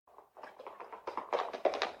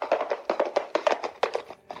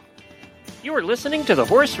You are listening to the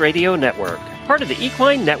Horse Radio Network, part of the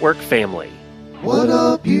Equine Network family. What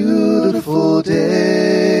a beautiful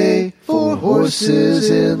day for horses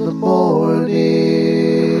in the morning.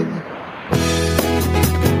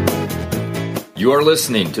 You are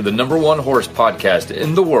listening to the #1 horse podcast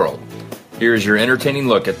in the world. Here is your entertaining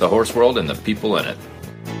look at the horse world and the people in it.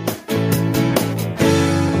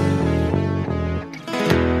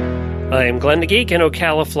 I am Glenn the Geek in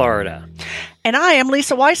Ocala, Florida. And I am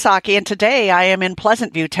Lisa Wysocki, and today I am in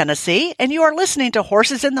Pleasant View, Tennessee, and you are listening to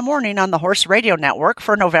Horses in the Morning on the Horse Radio Network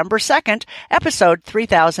for November 2nd, episode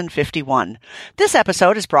 3051. This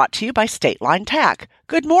episode is brought to you by State Line Tack.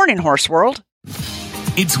 Good morning, Horse World.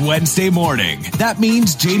 It's Wednesday morning. That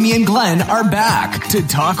means Jamie and Glenn are back to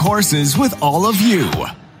talk horses with all of you.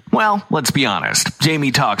 Well, let's be honest.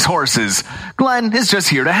 Jamie talks horses. Glenn is just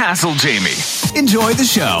here to hassle Jamie. Enjoy the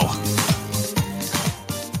show.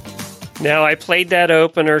 Now, I played that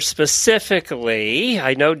opener specifically.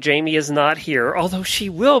 I know Jamie is not here, although she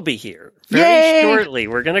will be here very shortly.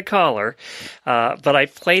 We're going to call her. But I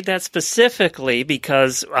played that specifically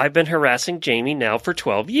because I've been harassing Jamie now for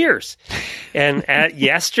 12 years. And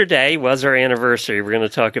yesterday was our anniversary. We're going to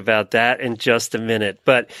talk about that in just a minute.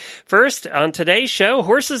 But first, on today's show,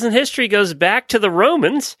 Horses in History goes back to the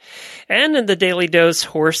Romans. And in the Daily Dose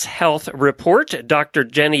Horse Health Report, Dr.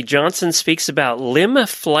 Jenny Johnson speaks about limb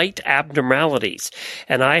flight abnormalities.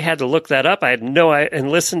 And I had to look that up. I had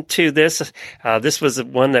and listened to this. This was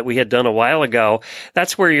one that we had done a while ago.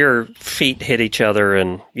 That's where your feet hit each other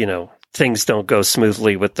and, things don't go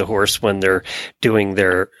smoothly with the horse when they're doing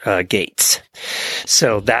their gaits.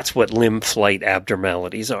 So that's what limb flight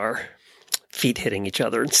abnormalities are. Feet hitting each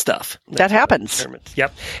other and stuff. That happens.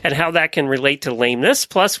 Yep. And how that can relate to lameness.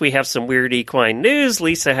 Plus, we have some weird equine news.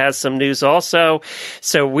 Lisa has some news also.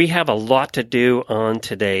 So we have a lot to do on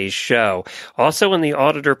today's show. Also, in the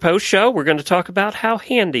Auditor Post Show, we're going to talk about how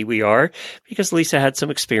handy we are because Lisa had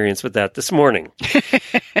some experience with that this morning.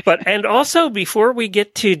 And also, before we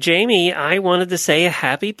get to Jamie, I wanted to say a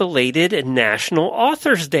happy belated National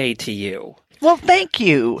Authors Day to you. Well, thank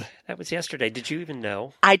you. That was yesterday. Did you even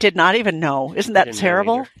know? I did not even know. Isn't that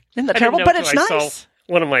terrible? Isn't that terrible? But it's nice. I saw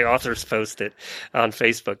one of my authors post it on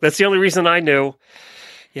Facebook. That's the only reason I knew.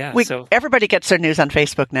 Yeah. Everybody gets their news on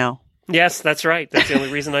Facebook now. Yes, that's right. That's the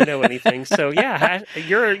only reason I know anything. So yeah,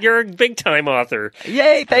 you're a big time author.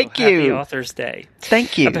 Yay! Thank you. Happy Authors Day.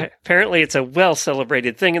 Thank you. Apparently, it's a well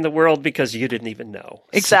celebrated thing in the world because you didn't even know.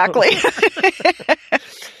 Exactly.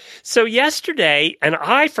 So yesterday, and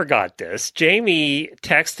I forgot this, Jamie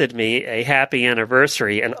texted me a happy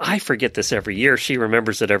anniversary, and I forget this every year. She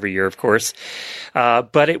remembers it every year, of course.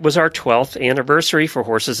 But it was our 12th anniversary for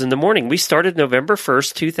Horses in the Morning. We started November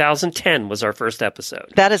 1st, 2010 was our first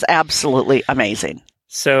episode. That is absolutely amazing.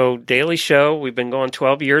 So, daily show, we've been going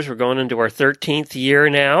 12 years. We're going into our 13th year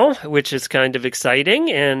now, which is kind of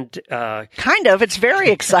exciting. And it's very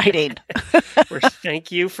exciting.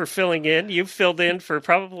 Thank you for filling in. You've filled in for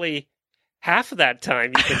probably half of that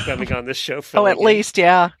time you've been coming on this show. At least,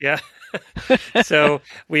 yeah. Yeah. So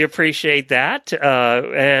we appreciate that.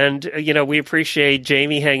 We appreciate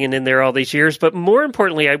Jamie hanging in there all these years. But more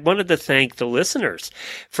importantly, I wanted to thank the listeners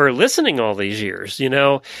for listening all these years.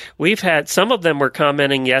 We've had some of them were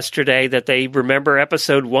commenting yesterday that they remember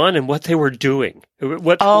episode 1 and what they were doing,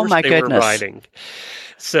 what horse they were riding.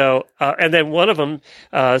 So, and then one of them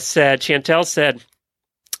Chantel said,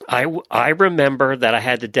 I remember that I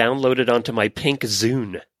had to download it onto my pink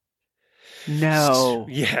Zune. No.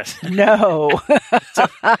 Yes. No. So,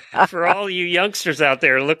 for all you youngsters out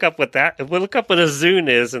there, look up what a Zune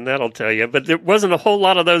is, and that'll tell you. But there wasn't a whole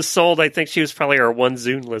lot of those sold. I think she was probably our one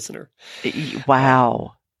Zune listener.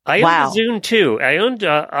 Wow. I owned a Zune too. I owned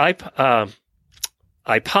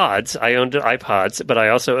iPods. I owned iPods, but I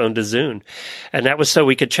also owned a Zune, and that was so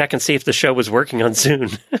we could check and see if the show was working on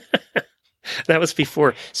Zune. That was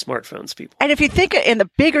before smartphones, people. And if you think in the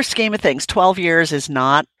bigger scheme of things, 12 years is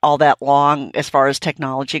not all that long as far as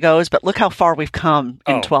technology goes, but look how far we've come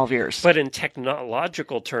in 12 years. But in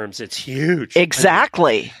technological terms, it's huge.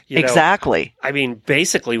 Exactly. Exactly.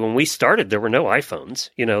 Basically, when we started, there were no iPhones.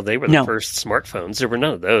 They were the first smartphones. There were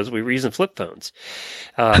none of those. We were using flip phones.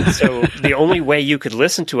 So the only way you could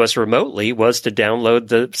listen to us remotely was to download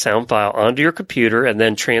the sound file onto your computer and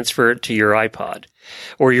then transfer it to your iPod.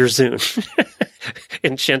 Or your Zune.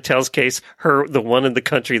 In Chantel's case, the one in the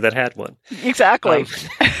country that had one. Exactly.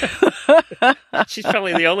 She's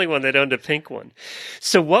probably the only one that owned a pink one.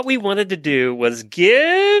 So what we wanted to do was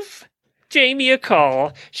give Jamie a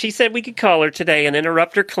call. She said we could call her today and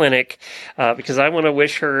interrupt her clinic because I want to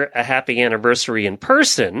wish her a happy anniversary in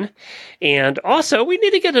person. And also, we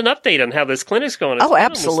need to get an update on how this clinic's going. It's been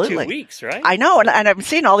absolutely. almost 2 weeks, right? I know, and I've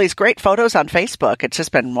seen all these great photos on Facebook. It's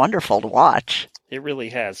just been wonderful to watch. It really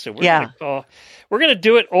has. So we're going to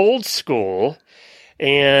do it old school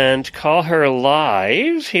and call her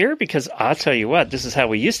live here because I'll tell you what, this is how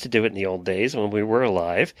we used to do it in the old days when we were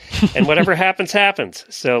alive. And whatever happens, happens.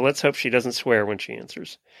 So let's hope she doesn't swear when she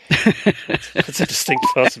answers. It's a distinct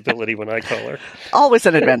possibility when I call her. Always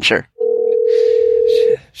an adventure.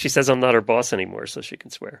 She says I'm not her boss anymore, so she can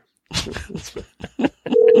swear.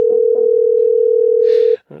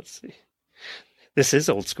 Let's see. This is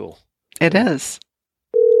old school. It is.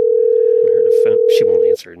 She won't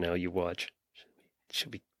answer now. You watch. She'll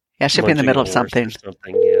be in the middle of something.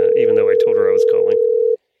 Yeah, even though I told her I was calling.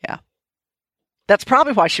 Yeah. That's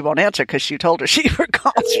probably why she won't answer, because you told her she were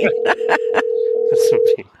calling. That's right. That's what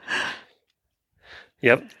I mean.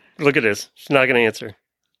 Yep. Look at this. She's not going to answer.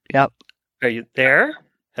 Yep. Are you there?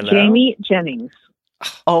 Hello? Jamie Jennings.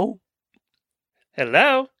 Oh.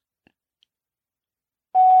 Hello?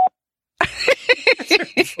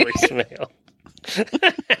 Voicemail.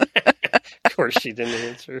 Of course she didn't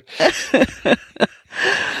answer.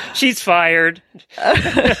 She's fired.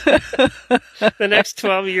 The next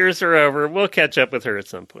 12 years are over. We'll catch up with her at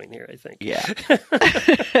some point here, I think. Yeah.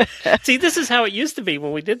 See, this is how it used to be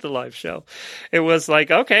when we did the live show. It was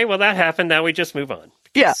like, okay, well, that happened. Now we just move on.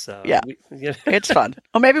 Because, It's fun.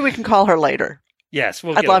 Well, maybe we can call her later. Yes,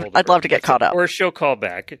 I'd love to get caught up. Or she'll call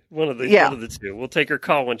back. One of the two. We'll take her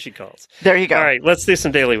call when she calls. There you go. All right, let's do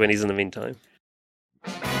some Daily Winnies in the meantime.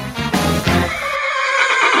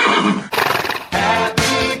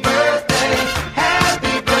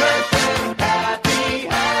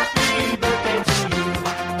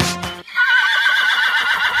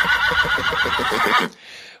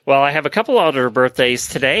 Well, I have a couple auditor birthdays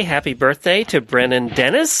today. Happy birthday to Brennan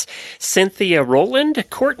Dennis, Cynthia Rowland,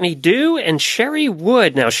 Courtney Dew, and Sherry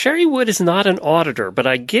Wood. Now, Sherry Wood is not an auditor, but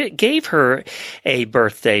I gave her a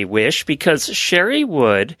birthday wish because Sherry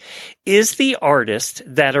Wood is the artist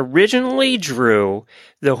that originally drew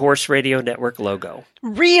the Horse Radio Network logo.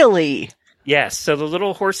 Really? Yes. So the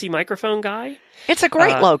little horsey microphone guy. It's a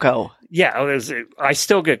great logo. Yeah, I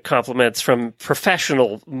still get compliments from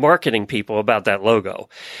professional marketing people about that logo.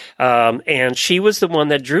 And she was the one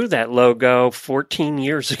that drew that logo 14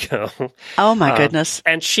 years ago. Oh, my goodness.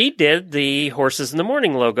 And she did the Horses in the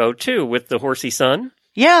Morning logo, too, with the horsey sun.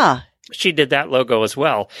 Yeah. She did that logo as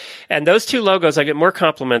well. And those two logos, I get more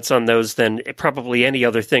compliments on those than probably any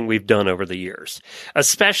other thing we've done over the years,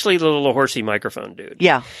 especially the little horsey microphone dude.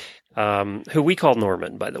 Yeah. Who we call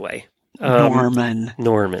Norman, by the way. Norman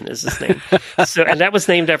is his name. And that was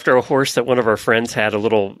named after a horse that one of our friends had, a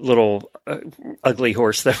little ugly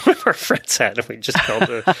horse that one of our friends had, and we just called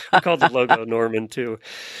the logo Norman too.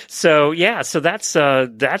 So yeah, so that's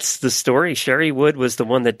the story. Sherry Wood was the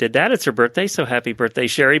one that did that. It's her birthday, so happy birthday,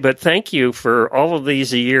 Sherry! But thank you for all of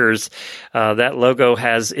these years. That logo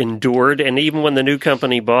has endured, and even when the new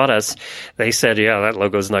company bought us, they said, "Yeah, that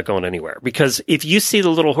logo's not going anywhere." Because if you see the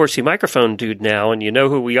little horsey microphone dude now, and you know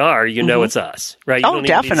who we are, you know it's us, right? You don't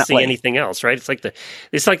even need to see anything else, right? It's like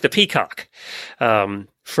the peacock from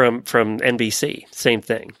NBC. Same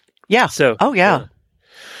thing. Yeah. So yeah.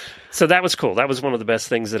 So that was cool. That was one of the best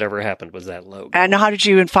things that ever happened was that logo. And how did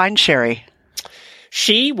you find Sherry?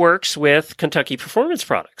 She works with Kentucky Performance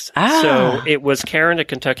Products. So it was Karen at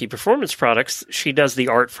Kentucky Performance Products. She does the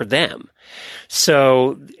art for them.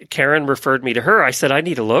 So Karen referred me to her. I said, I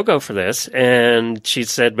need a logo for this. And she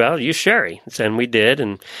said, well, use Sherry. And we did.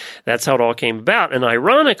 And that's how it all came about. And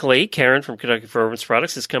ironically, Karen from Kentucky Performance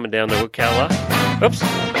Products is coming down to Ocala. Oops.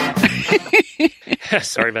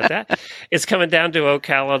 Sorry about that. It's coming down to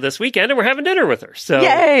Ocala this weekend, and we're having dinner with her. So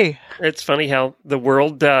yay! It's funny how the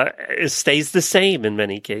world stays the same in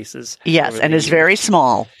many cases. Yes, and is very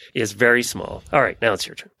small. Is very small. All right, now it's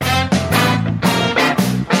your turn.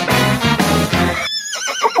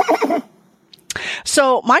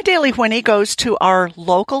 So my Daily Whinny goes to our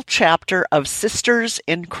local chapter of Sisters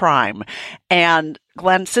in Crime. And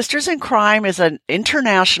Glenn, Sisters in Crime is an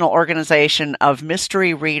international organization of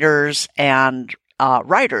mystery readers and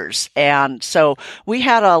writers. And so we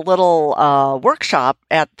had a little workshop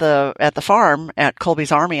at the farm at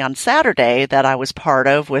Colby's Army on Saturday that I was part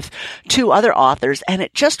of with two other authors, and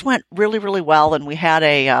it just went really, really well. And we had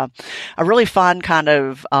a really fun kind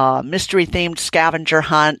of mystery themed scavenger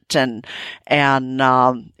hunt, and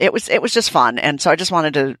it was just fun. And so I just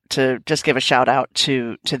wanted to just give a shout out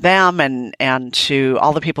to them and to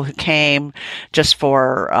all the people who came just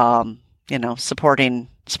for supporting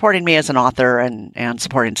supporting me as an author and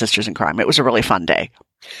supporting Sisters in Crime. It was a really fun day.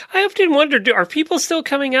 I often wonder, are people still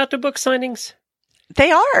coming out to book signings?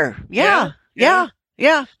 They are. Yeah.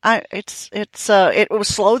 It was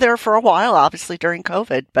slow there for a while, obviously during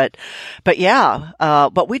COVID, but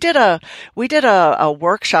we did a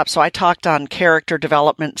workshop. So I talked on character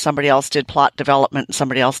development. Somebody else did plot development and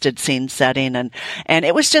somebody else did scene setting. And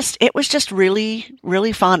it was just really,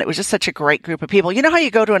 really fun. It was just such a great group of people. You know how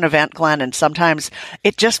you go to an event, Glenn, and sometimes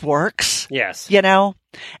it just works? Yes. You know?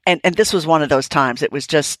 And this was one of those times. It was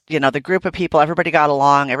just, the group of people, everybody got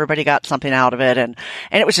along, everybody got something out of it. And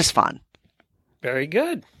it was just fun. Very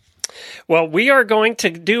good. Well, we are going to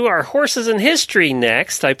do our horses in history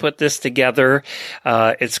next. I put this together.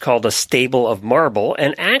 It's called A Stable of Marble.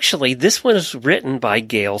 And actually, this one is written by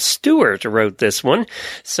Gail Stewart, who wrote this one.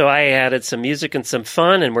 So I added some music and some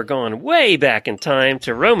fun, and we're going way back in time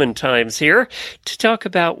to Roman times here to talk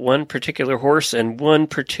about one particular horse and one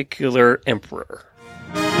particular emperor.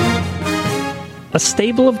 A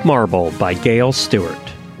Stable of Marble by Gail Stewart.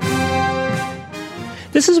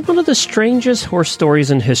 This is one of the strangest horse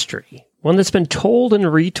stories in history, one that's been told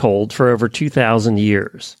and retold for over 2,000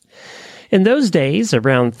 years. In those days,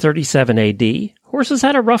 around 37 AD, horses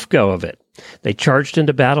had a rough go of it. They charged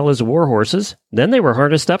into battle as war horses, then they were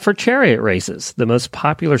harnessed up for chariot races, the most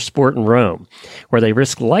popular sport in Rome, where they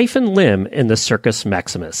risked life and limb in the Circus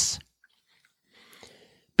Maximus.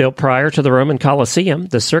 Built prior to the Roman Colosseum,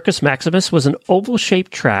 the Circus Maximus was an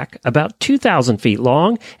oval-shaped track about 2,000 feet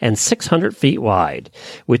long and 600 feet wide,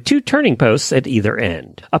 with 2 turning posts at either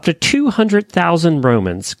end. Up to 200,000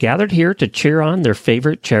 Romans gathered here to cheer on their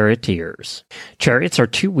favorite charioteers. Chariots are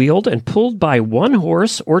 2-wheeled and pulled by 1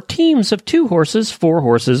 horse or teams of 2 horses, 4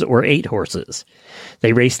 horses, or 8 horses.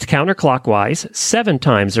 They raced counterclockwise 7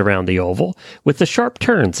 times around the oval, with the sharp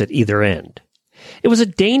turns at either end. It was a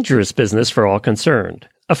dangerous business for all concerned.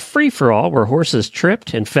 A free-for-all where horses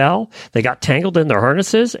tripped and fell, they got tangled in their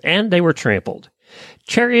harnesses, and they were trampled.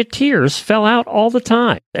 Charioteers fell out all the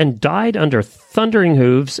time and died under thundering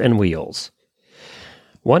hooves and wheels.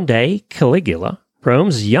 One day, Caligula,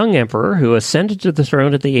 Rome's young emperor who ascended to the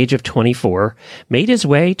throne at the age of 24, made his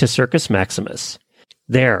way to Circus Maximus.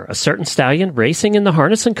 There, a certain stallion racing in the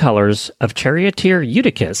harness and colors of charioteer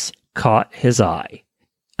Eutychus caught his eye.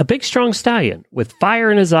 A big, strong stallion with fire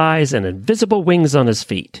in his eyes and invisible wings on his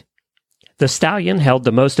feet. The stallion held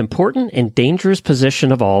the most important and dangerous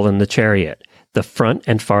position of all in the chariot, the front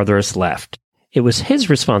and farthest left. It was his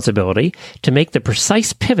responsibility to make the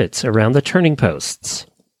precise pivots around the turning posts.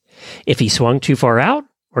 If he swung too far out,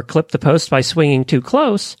 or clipped the post by swinging too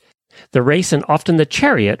close, the race and often the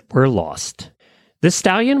chariot were lost. This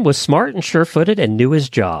stallion was smart and sure-footed and knew his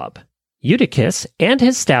job. Eutychus and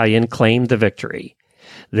his stallion claimed the victory.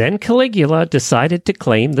 Then Caligula decided to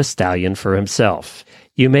claim the stallion for himself.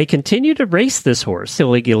 You may continue to race this horse,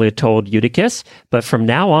 Caligula told Eutychus, but from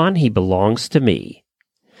now on he belongs to me.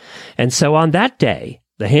 And so on that day,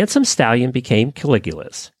 the handsome stallion became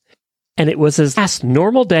Caligula's. And it was his last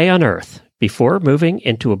normal day on earth before moving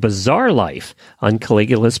into a bizarre life on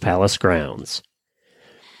Caligula's palace grounds.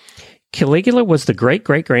 Caligula was the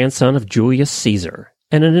great-great-grandson of Julius Caesar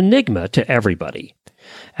and an enigma to everybody.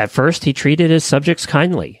 At first, he treated his subjects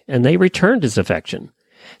kindly, and they returned his affection.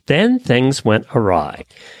 Then things went awry.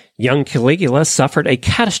 Young Caligula suffered a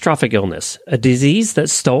catastrophic illness, a disease that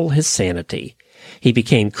stole his sanity. He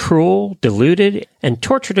became cruel, deluded, and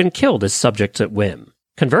tortured and killed his subjects at whim.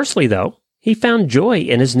 Conversely, though, he found joy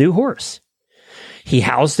in his new horse. He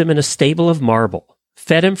housed him in a stable of marble,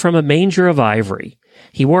 fed him from a manger of ivory.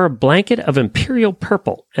 He wore a blanket of imperial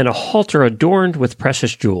purple and a halter adorned with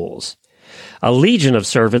precious jewels. A legion of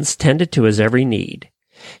servants tended to his every need.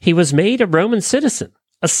 He was made a Roman citizen,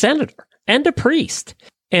 a senator, and a priest,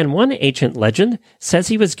 and one ancient legend says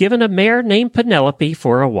he was given a mare named Penelope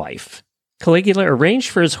for a wife. Caligula arranged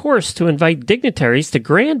for his horse to invite dignitaries to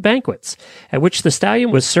grand banquets, at which the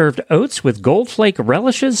stallion was served oats with gold flake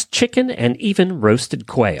relishes, chicken, and even roasted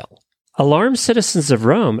quail. Alarmed citizens of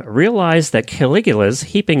Rome realized that Caligula's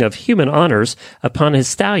heaping of human honors upon his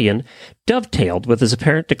stallion dovetailed with his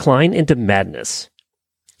apparent decline into madness.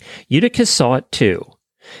 Eutychus saw it too,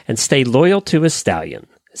 and stayed loyal to his stallion,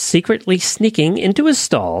 secretly sneaking into his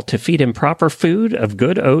stall to feed him proper food of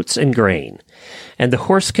good oats and grain, and the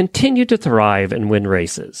horse continued to thrive and win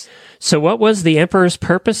races. So what was the emperor's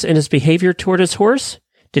purpose in his behavior toward his horse?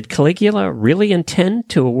 Did Caligula really intend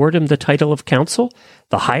to award him the title of consul,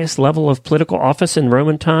 the highest level of political office in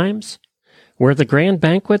Roman times? Were the grand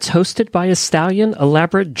banquets hosted by a stallion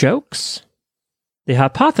elaborate jokes? The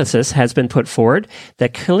hypothesis has been put forward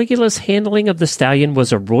that Caligula's handling of the stallion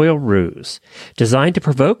was a royal ruse, designed to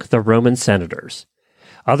provoke the Roman senators.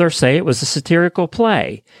 Others say it was a satirical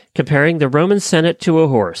play, comparing the Roman Senate to a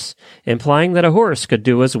horse, implying that a horse could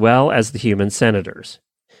do as well as the human senators.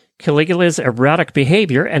 Caligula's erratic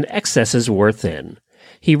behavior and excesses wore thin.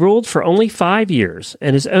 He ruled for only 5 years,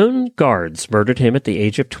 and his own guards murdered him at the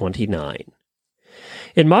age of 29.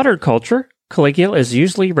 In modern culture, Caligula is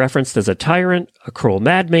usually referenced as a tyrant, a cruel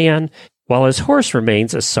madman, while his horse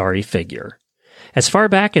remains a sorry figure. As far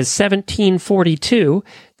back as 1742,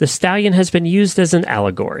 the stallion has been used as an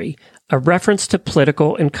allegory, a reference to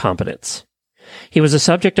political incompetence. He was a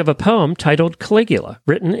subject of a poem titled Caligula,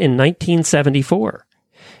 written in 1974.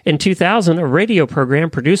 In 2000, a radio program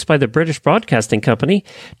produced by the British Broadcasting Company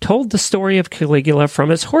told the story of Caligula from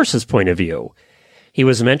his horse's point of view. He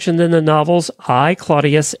was mentioned in the novels I,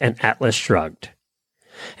 Claudius, and Atlas Shrugged.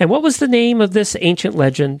 And what was the name of this ancient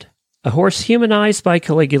legend? A horse humanized by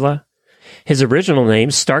Caligula? His original name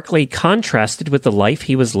starkly contrasted with the life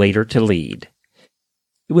he was later to lead.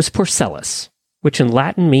 It was Porcellus, which in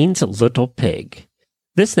Latin means little pig.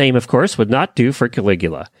 This name, of course, would not do for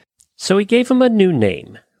Caligula, so he gave him a new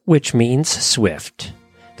name, which means swift.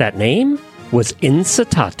 That name was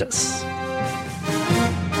Incitatus.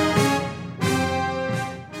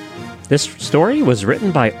 This story was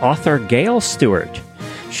written by author Gail Stewart.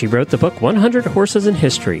 She wrote the book 100 Horses in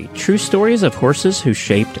History, True Stories of Horses Who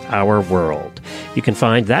Shaped Our World. You can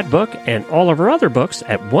find that book and all of her other books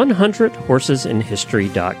at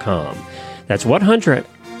 100horsesinhistory.com. That's 100,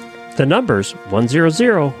 the numbers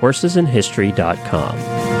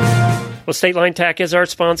 100horsesinhistory.com. Well, State Line Tack is our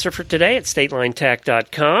sponsor for today at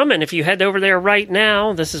statelinetack.com. And if you head over there right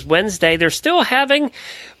now, this is Wednesday, they're still having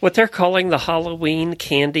what they're calling the Halloween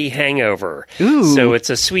Candy Hangover. Ooh. So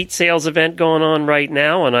it's a sweet sales event going on right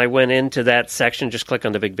now. And I went into that section, just click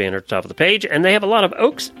on the big banner at the top of the page, and they have a lot of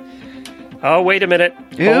oaks. Oh, wait a minute.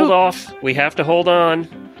 Ooh. Hold off. We have to hold on.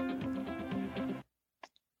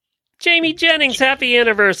 Jamie Jennings, happy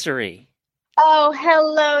anniversary. Oh,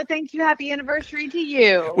 hello. Thank you. Happy anniversary to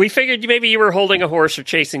you. We figured maybe you were holding a horse or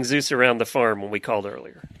chasing Zeus around the farm when we called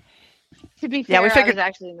earlier. To be fair, we figured... I was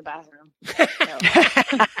actually in the bathroom.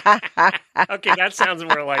 Okay, that sounds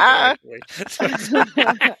more like it, actually.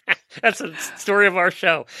 That's a story of our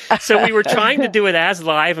show. So we were trying to do it as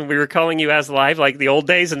live, and we were calling you as live like the old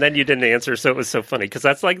days, and then you didn't answer, so it was so funny, because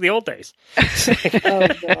that's like the old days. Oh,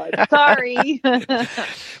 God. Sorry.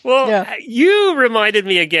 Well, yeah. You reminded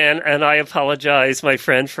me again, and I apologize, my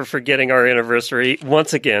friend, for forgetting our anniversary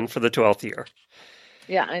once again for the 12th year.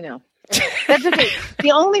 Yeah, I know. That's okay.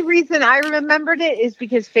 The only reason I remembered it is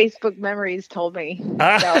because Facebook Memories told me. So.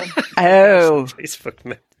 Oh. Facebook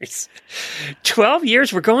Memories. 12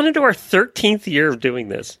 years. We're going into our 13th year of doing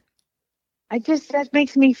this. That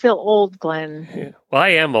makes me feel old, Glenn. Yeah. Well, I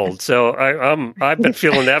am old, so I've been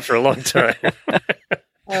feeling that for a long time.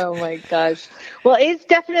 Oh my gosh. Well, it's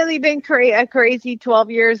definitely been a crazy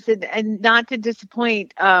 12 years, and not to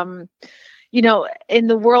disappoint. In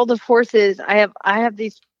the world of horses, I have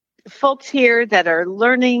these folks here that are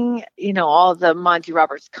learning, all the Monty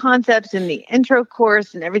Roberts concepts in the intro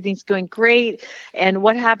course, and everything's going great. And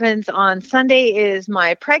what happens on Sunday is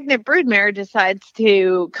my pregnant broodmare decides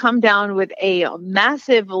to come down with a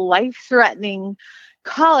massive life-threatening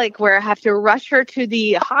colic where I have to rush her to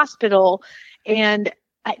the hospital and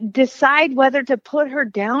decide whether to put her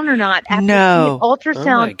down or not after the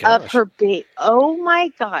ultrasound of her baby. Oh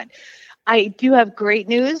my God. I do have great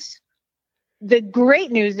news. The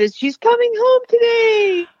great news is she's coming home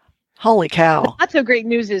today. Holy cow. The not so great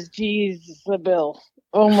news is, Jesus, Bill.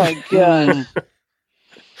 Oh my God.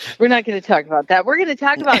 We're not going to talk about that. We're going to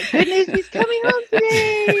talk about good news. She's coming home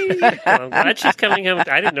today. Well, I'm glad she's coming home.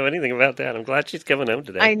 I didn't know anything about that. I'm glad she's coming home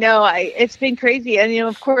today. I know. It's been crazy. And,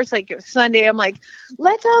 of course, like Sunday, I'm like,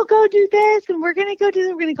 let's all go do this. And we're going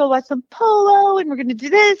to go watch some polo. And we're going to do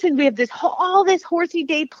this. And we have all this horsey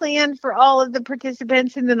day planned for all of the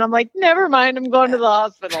participants. And then I'm like, never mind. I'm going to the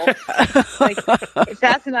hospital. Like, if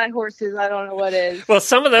that's not horses, I don't know what is. Well,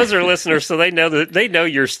 some of those are listeners, so they know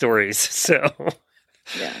your stories. So...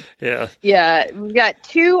 Yeah. We've got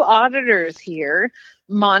two auditors here,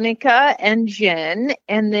 Monica and Jen,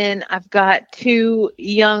 and then I've got two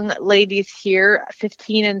young ladies here,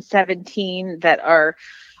 15 and 17, that are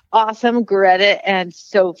awesome, Greta and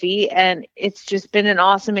Sophie, and it's just been an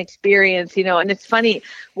awesome experience, and it's funny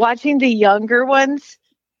watching the younger ones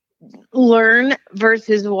learn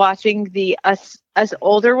versus watching the us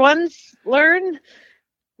older ones learn.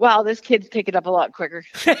 wow, this kid's picking up a lot quicker.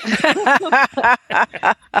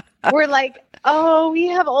 We're like, oh, we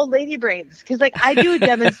have old lady brains. Because like I do a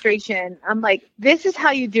demonstration. I'm like, this is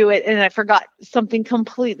how you do it. And I forgot something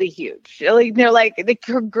completely huge. Like they're like, the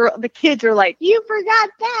kids are like, you forgot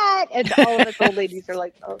that. And all of us old ladies are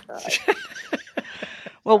like, oh God.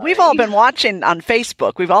 Well, we've all been watching on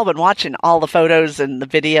Facebook. We've all been watching all the photos and the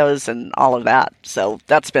videos and all of that. So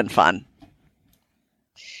that's been fun.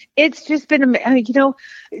 It's just been,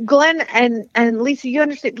 Glenn and Lisa, you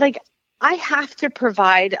understand, like I have to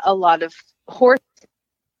provide a lot of horse.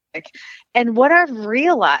 And what I've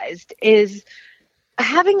realized is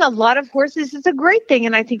having a lot of horses is a great thing.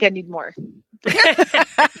 And I think I need more.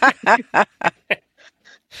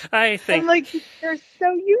 I think. I'm like, they're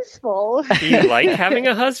so useful. Do you like having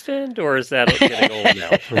a husband, or is that getting old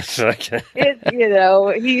now?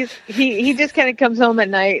 He just kind of comes home at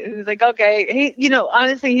night and he's like, okay.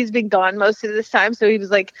 Honestly, he's been gone most of this time. So he was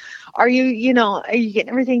like, are you getting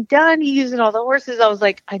everything done? Are you using all the horses? I was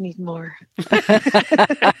like, I need more.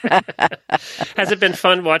 Has it been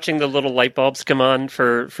fun watching the little light bulbs come on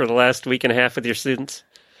for the last week and a half with your students?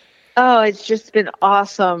 Oh, it's just been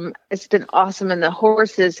awesome. It's been awesome. And the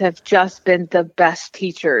horses have just been the best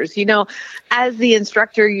teachers. As the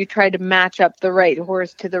instructor, you try to match up the right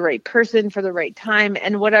horse to the right person for the right time.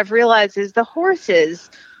 And what I've realized is the horses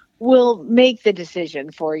will make the decision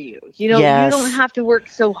for you. Yes. You don't have to work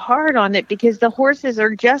so hard on it because the horses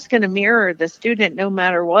are just going to mirror the student no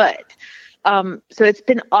matter what. So it's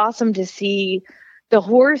been awesome to see the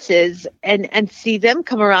horses and see them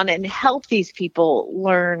come around and help these people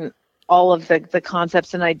learn all of the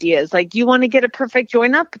concepts and ideas. Like, you want to get a perfect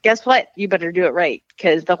join up? Guess what? You better do it right,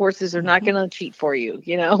 because the horses are not going to cheat for you,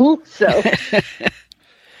 So.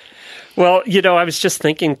 Well, I was just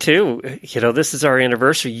thinking too, this is our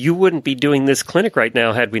anniversary. You wouldn't be doing this clinic right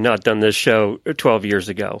now had we not done this show 12 years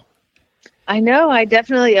ago. I know. I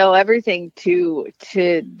definitely owe everything to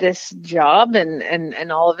this job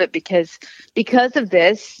and all of it because of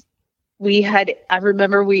this. I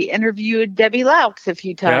remember we interviewed Debbie Laux a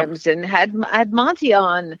few times and had Monty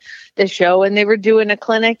on the show, and they were doing a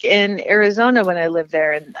clinic in Arizona when I lived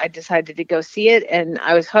there, and I decided to go see it, and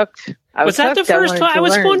I was hooked. Was that the first time? I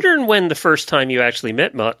was wondering when the first time you actually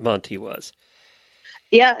met Monty was.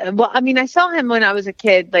 Yeah, well, I saw him when I was a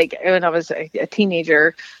kid, like when I was a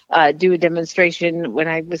teenager, do a demonstration when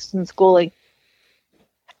I was in schooling.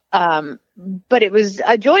 But it was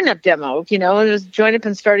a join-up demo, it was join-up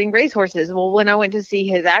and starting racehorses. Well, when I went to see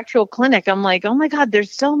his actual clinic, I'm like, oh my God,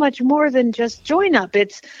 there's so much more than just join-up.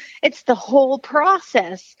 It's the whole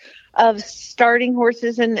process of starting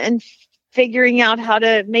horses and figuring out how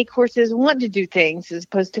to make horses want to do things as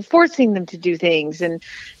opposed to forcing them to do things. And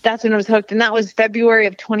that's when I was hooked. And that was February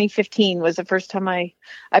of 2015 was the first time I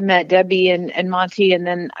met Debbie and Monty. And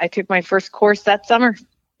then I took my first course that summer,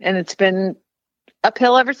 and it's been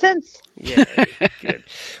uphill ever since. Yeah, good.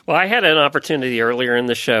 Well, I had an opportunity earlier in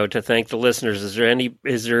the show to thank the listeners.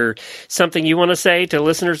 Is there something you want to say to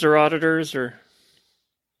listeners or auditors or?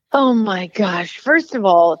 Oh my gosh. First of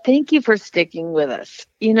all, thank you for sticking with us.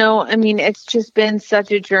 It's just been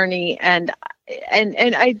such a journey, and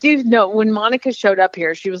I do know when Monica showed up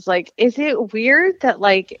here, she was like, is it weird that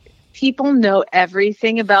like people know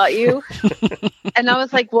everything about you? And I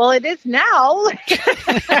was like, well, it is now.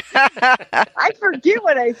 I forget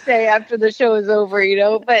what I say after the show is over,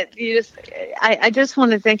 but I just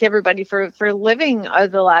want to thank everybody for living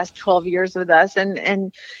the last 12 years with us.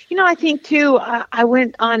 And I think too, I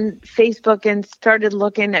went on Facebook and started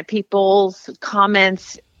looking at people's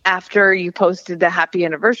comments after you posted the happy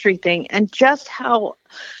anniversary thing, and just how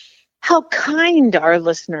kind our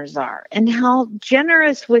listeners are and how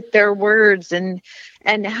generous with their words and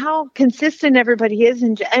how consistent everybody is.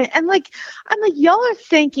 And I'm like, y'all are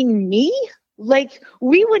thanking me. Like,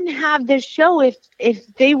 we wouldn't have this show if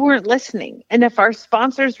they weren't listening and if our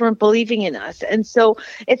sponsors weren't believing in us. And so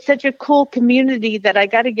it's such a cool community that I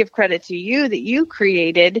got to give credit to you that you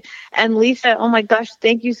created. And Lisa, oh my gosh,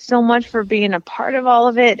 thank you so much for being a part of all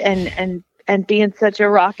of it and being such a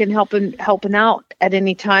rock and helping out at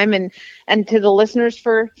any time, and to the listeners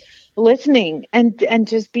for listening and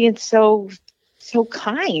just being so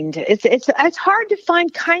kind. It's hard to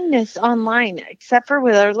find kindness online except for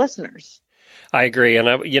with our listeners. I agree. And,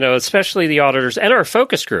 especially the auditors and our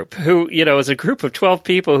focus group, who, is a group of 12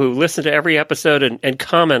 people who listen to every episode and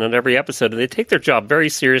comment on every episode, and they take their job very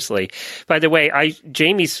seriously. By the way,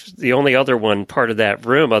 Jamie's the only other one part of that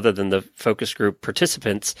room other than the focus group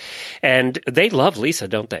participants. And they love Lisa,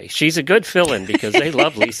 don't they? She's a good fill-in because they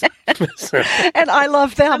love Lisa. And I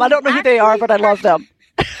love them. I don't know who they are, but I love them.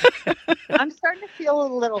 I'm starting to feel a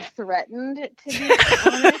little threatened, to be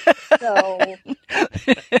honest. So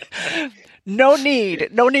No need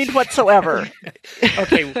whatsoever.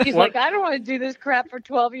 Okay. he's like, I don't want to do this crap for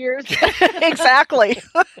 12 years. Exactly.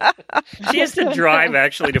 She has to drive,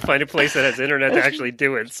 actually, to find a place that has internet to actually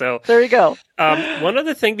do it. So There you go. one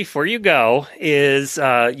other thing before you go is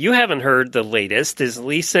you haven't heard the latest is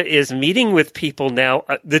Lisa is meeting with people now.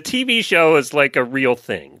 The TV show is like a real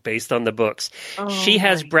thing based on the books. She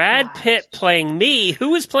has Brad Pitt playing me.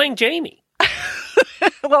 Who is playing Jamie?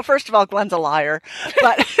 Well, first of all, Glenn's a liar,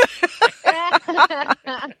 but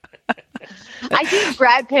I think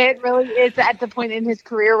Brad Pitt really is at the point in his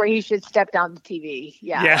career where he should step down the TV.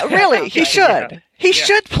 Yeah. really, he should. Yeah. He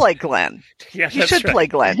should play Glenn. Yeah, He that's should right. play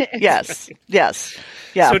Glenn. Yes. Yes.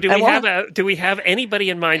 Yeah. So do And we have anybody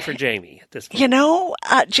in mind for Jamie at this point? You know,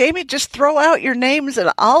 Jamie, just throw out your names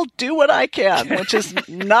and I'll do what I can, which is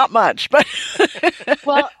not much, but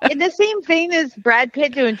Well, in the same vein as Brad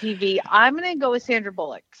Pitt doing TV, I'm going to go with Sandra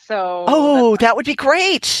Bullock. So that would be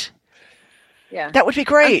great. yeah, That would be I'm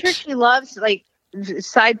great. sure she loves like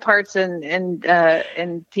side parts and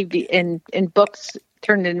TV and books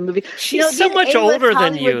turned into movies. She's so these much A-list older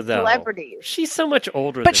than you, Hollywood though. Celebrities. She's so much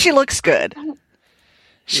older But than she you. looks good.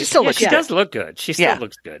 She still looks She good. does look good. She still Yeah.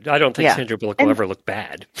 looks good. I don't think Yeah. Sandra Bullock will ever look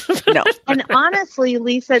bad. No. And honestly,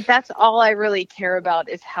 Lisa, that's all I really care about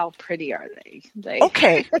is how pretty are they?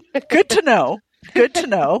 Okay. Good to know. Good to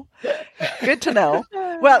know. Good to know.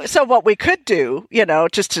 Well, so what we could do,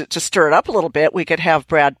 just to stir it up a little bit, we could have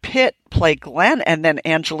Brad Pitt play Glenn and then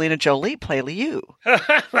Angelina Jolie play Liu. There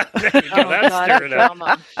you go. That's stirred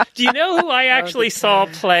up. Do you know who I actually saw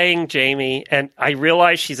playing Jamie? And I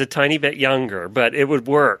realize she's a tiny bit younger, but it would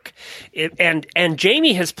work. And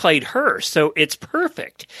Jamie has played her, so it's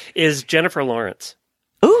perfect, is Jennifer Lawrence.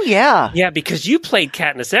 Oh, yeah. Yeah, because you played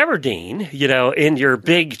Katniss Everdeen, in your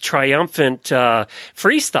big triumphant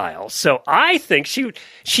freestyle. So I think she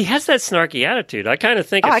has that snarky attitude. I kind of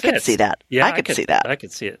think it I fits. could see that. Yeah, I could see that. I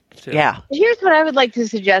could see it too. Yeah. Here's what I would like to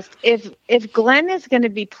suggest: if Glenn is going to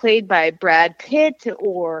be played by Brad Pitt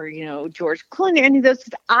or George Clooney, any of those,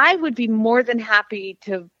 I would be more than happy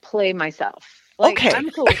to play myself. Okay.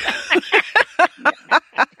 I'm cool with that.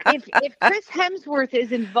 If Chris Hemsworth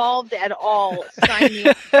is involved at all, sign me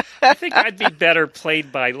up. I think I'd be better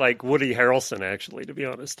played by like Woody Harrelson, actually, to be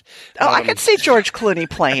honest. I could see George Clooney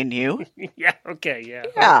playing you. Yeah. Okay. Yeah.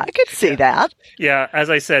 Yeah, I could see that. Yeah. As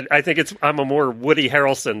I said, I think I'm a more Woody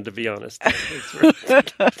Harrelson, to be honest. And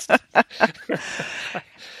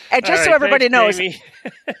just All so right, everybody thanks, knows, Jamie.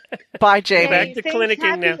 bye, Jamie. Back to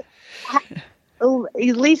clinicking now. Oh,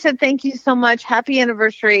 Lisa, thank you so much. Happy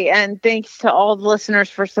anniversary. And thanks to all the listeners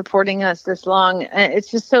for supporting us this long. It's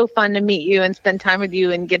just so fun to meet you and spend time with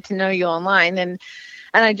you and get to know you online. And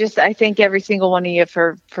I thank every single one of you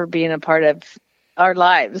for being a part of our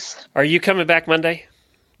lives. Are you coming back Monday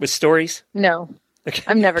with stories? No, Okay.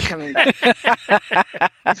 I'm never coming back.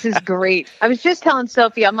 This is great. I was just telling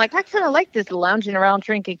Sophie, I'm like, I kind of like this lounging around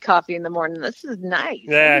drinking coffee in the morning. This is nice.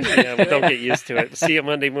 Yeah, well, don't get used to it. See you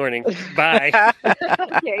Monday morning. Bye.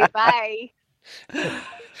 Okay, bye.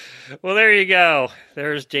 Well, there you go.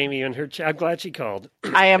 There's Jamie and her. I'm glad she called.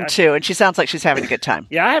 I am too, and she sounds like she's having a good time.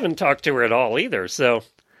 Yeah, I haven't talked to her at all either. So,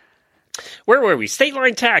 where were we? State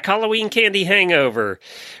Line Tack, Halloween Candy Hangover.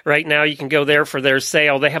 Right now, you can go there for their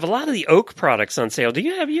sale. They have a lot of the Oak products on sale.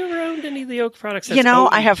 Have you ever owned any of the Oak products? That's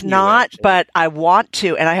I have OEQ, not, actually. but I want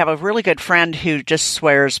to, and I have a really good friend who just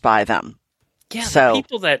swears by them. Yeah, So- the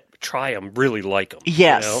people that try them really like them.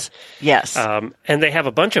 Yes, yes. And they have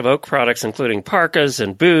a bunch of Oak products, including parkas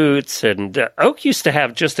and boots. And Oak used to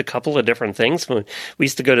have just a couple of different things. When we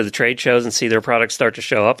used to go to the trade shows and see their products start to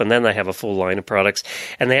show up, and then they have a full line of products.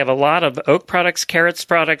 And they have a lot of Oak products, Carrots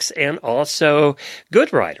products, and also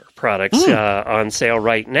Good Rider products on sale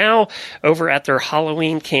right now over at their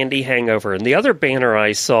Halloween Candy Hangover. And the other banner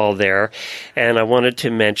I saw there, and I wanted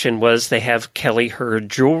to mention, was they have Kelly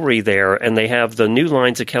Hurd jewelry there, and they have the new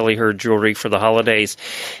lines of Kelly Hurd jewelry for the holidays.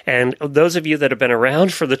 And those of you that have been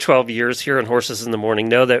around for the 12 years here on Horses in the Morning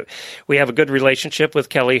know that we have a good relationship with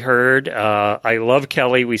Kelly Hurd. I love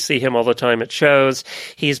Kelly. We see him all the time at shows.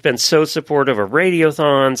 He's been so supportive of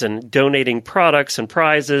radiothons and donating products and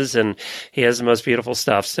prizes, and he has the most beautiful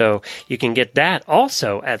stuff. So you can get that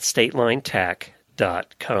also at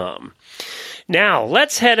statelinetack.com. Now,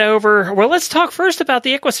 let's head over. Well, let's talk first about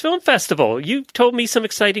the Equus Film Festival. You told me some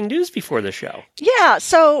exciting news before the show. Yeah,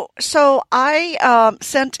 so I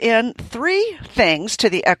sent in 3 things to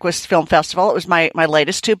the Equus Film Festival. It was my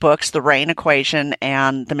latest 2 books, The Rain Equation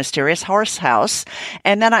and The Mysterious Horse House.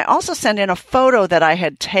 And then I also sent in a photo that I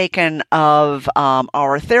had taken of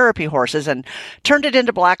our therapy horses and turned it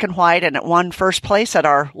into black and white, and it won first place at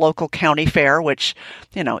our local county fair, which,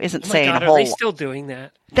 isn't saying a whole... Are they still doing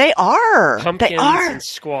that? They are. Pumpkins they are. And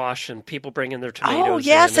squash and people bringing their tomatoes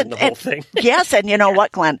and the whole thing. Yes, and you know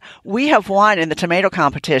what, Glenn? We have won in the tomato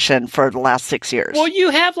competition for the last 6 years. Well, you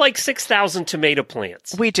have like 6,000 tomato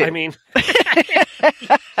plants. We do. I mean,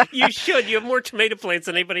 you should. You have more tomato plants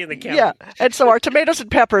than anybody in the county. Yeah, and so our tomatoes and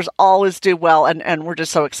peppers always do well, and we're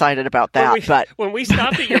just so excited about that. When we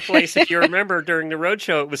stopped at your place, if you remember, during the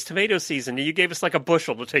roadshow, it was tomato season, and you gave us like a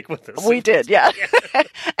bushel to take with us. We did, yeah.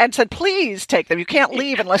 And said, please take them. You can't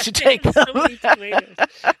leave unless you take them.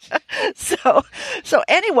 So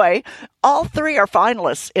anyway, all 3 are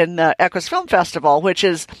finalists in the Equus Film Festival, which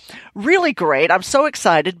is really great. I'm so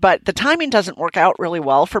excited, but the timing doesn't work out really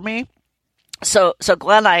well for me. So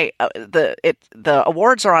Glenn, the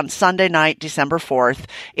awards are on Sunday night, December 4th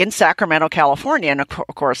in Sacramento, California. And of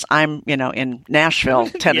course, I'm, in Nashville,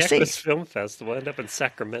 Tennessee. The Equus Film Festival end up in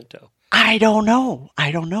Sacramento. I don't know,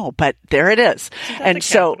 but there it is. And the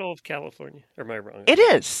capital of California, or am I wrong? It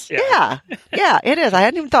is. Yeah, it is. I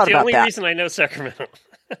hadn't even thought about that. The only reason I know Sacramento.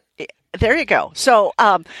 There you go. So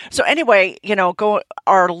anyway,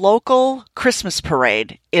 our local Christmas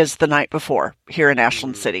parade is the night before here in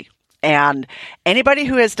Ashland City. And anybody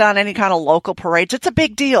who has done any kind of local parades, it's a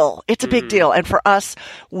big deal. It's a big deal. And for us,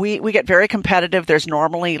 we get very competitive. There's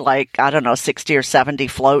normally 60 or 70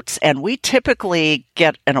 floats, and we typically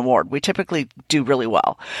get an award. We typically do really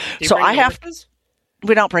well. So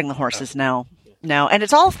we don't bring the horses, no. No, and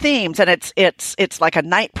it's all themes, and it's like a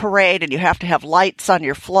night parade, and you have to have lights on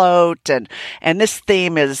your float, and this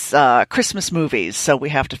theme is Christmas movies, so we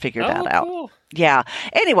have to figure that out. Cool. Yeah.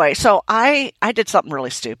 Anyway, so I did something really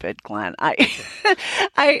stupid, Glenn.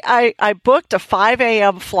 I booked a 5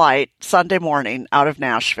 a.m. flight Sunday morning out of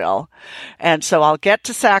Nashville. And so I'll get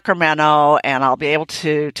to Sacramento and I'll be able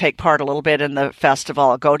to take part a little bit in the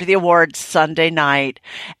festival. I'll go to the awards Sunday night,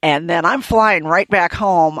 and then I'm flying right back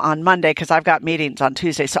home on Monday because I've got meetings on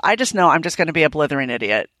Tuesday. So I just know I'm just going to be a blithering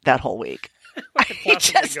idiot that whole week. What could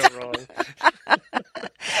possibly go wrong?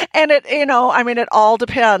 And it all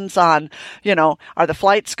depends on, are the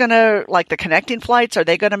flights going to, the connecting flights, are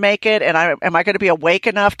they going to make it? And am I going to be awake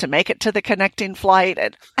enough to make it to the connecting flight?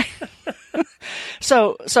 And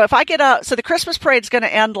so if I get so the Christmas parade's going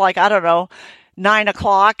to end 9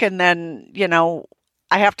 o'clock, and then,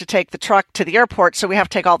 I have to take the truck to the airport. So we have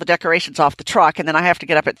to take all the decorations off the truck, and then I have to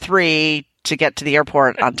get up at 3 to get to the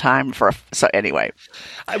airport on time so anyway.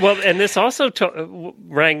 Well, and this also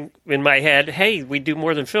rang in my head, hey, we do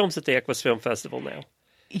more than films at the Equus Film Festival now.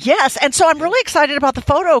 Yes, and so I'm really excited about the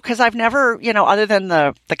photo because I've never, other than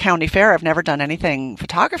the county fair, I've never done anything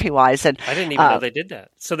photography-wise. And I didn't even know they did that.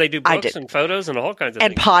 So they do books and photos and all kinds of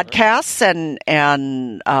things. And podcasts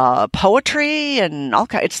and poetry and all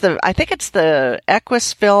kinds. I think it's the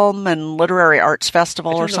Equus Film and Literary Arts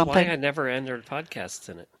Festival or something. I don't know why I never entered podcasts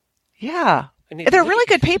in it. Yeah. They're really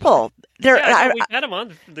good people. We've had them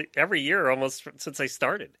on every year almost since I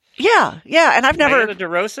started. Yeah, and I've never... Diana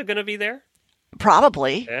DeRosa going to be there?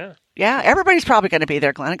 Probably. Yeah. Yeah, everybody's probably going to be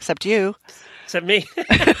there, Glenn, except you. Except me.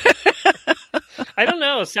 I don't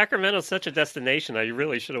know. Sacramento's such a destination. I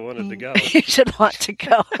really should have wanted to go. You should want to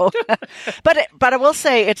go. But I will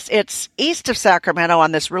say it's east of Sacramento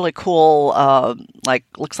on this really cool,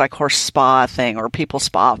 looks like horse spa thing or people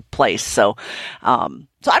spa place. So I'm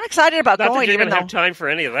excited about Not going. That you're going to have time for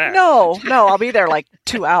any of that. No, I'll be there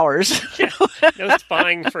 2 hours. No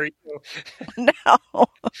spying for you. No.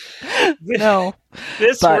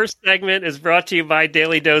 This horse segment is brought to you by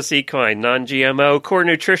Daily Dose Equine, non-GMO core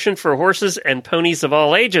nutrition for horses and ponies of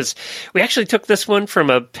all ages. We actually took this one from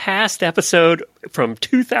a past episode from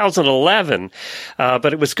 2011,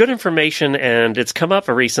 but it was good information, and it's come up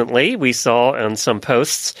recently. We saw on some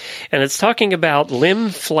posts, and it's talking about limb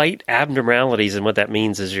flight abnormalities, and what that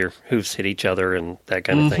means is your hooves hit each other and that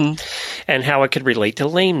kind of thing, and how it could relate to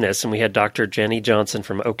lameness. And we had Dr. Jenny Johnson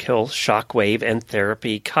from Oak Hill Shockwave and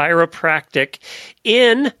Therapy Chiropractic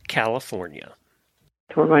in California.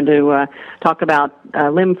 We're going to talk about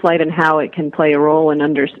limb flight and how it can play a role in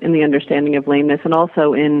the understanding of lameness, and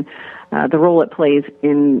also in the role it plays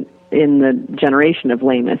in the generation of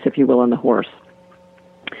lameness, if you will, in the horse.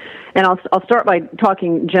 And I'll start by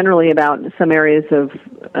talking generally about some areas of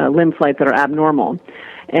limb flight that are abnormal,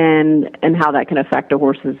 and how that can affect a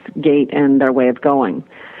horse's gait and their way of going.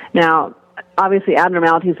 Now, obviously,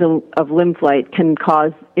 abnormalities of limb flight can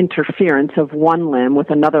cause interference of one limb with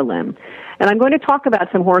another limb. And I'm going to talk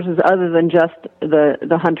about some horses other than just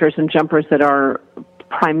the hunters and jumpers that are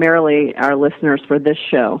primarily our listeners for this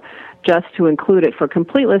show, just to include it for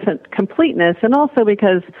completeness, and also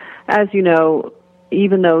because, as you know,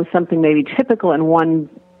 even though something may be typical in one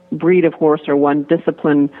breed of horse or one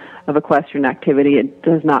discipline of equestrian activity, it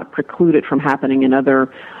does not preclude it from happening in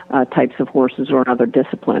other types of horses or in other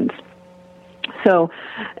disciplines. So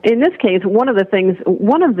in this case, one of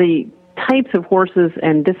the types of horses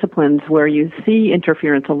and disciplines where you see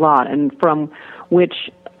interference a lot and from which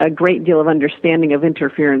a great deal of understanding of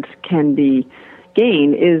interference can be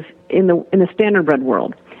gained is in the standardbred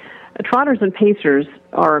world. Trotters and pacers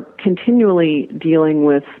are continually dealing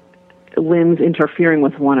with limbs interfering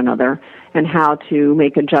with one another and how to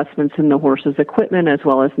make adjustments in the horse's equipment as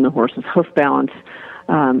well as in the horse's hoof balance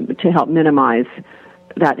to help minimize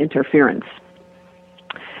that interference.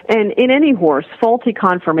 And in any horse, faulty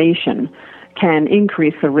conformation can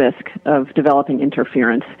increase the risk of developing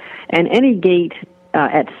interference, and any gait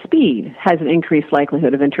at speed has an increased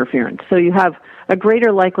likelihood of interference. So you have a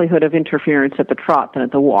greater likelihood of interference at the trot than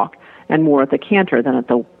at the walk, and more at the canter than at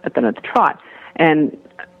the trot. And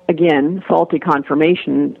again, faulty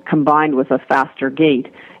conformation combined with a faster gait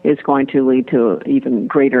is going to lead to even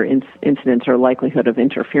greater incidence or likelihood of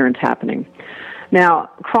interference happening. Now,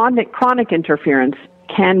 chronic interference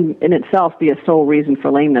can in itself be a sole reason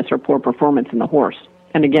for lameness or poor performance in the horse.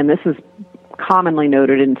 And again, this is commonly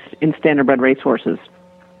noted in standardbred racehorses.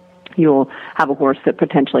 You'll have a horse that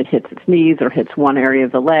potentially hits its knees or hits one area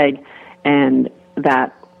of the leg, and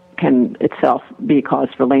that can itself be a cause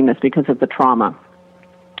for lameness because of the trauma.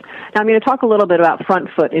 Now I'm going to talk a little bit about front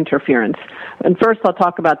foot interference. And first I'll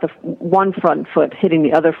talk about the one front foot hitting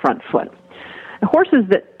the other front foot. Horses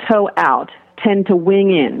that toe out tend to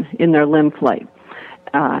wing in their limb flight.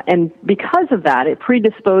 And because of that, it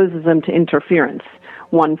predisposes them to interference,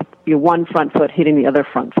 one front foot hitting the other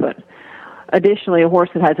front foot. Additionally, a horse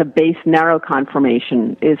that has a base narrow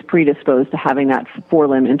conformation is predisposed to having that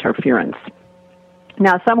forelimb interference.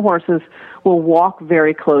 Now, some horses will walk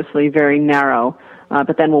very closely, very narrow,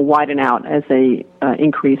 but then will widen out as they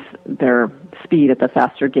increase their speed at the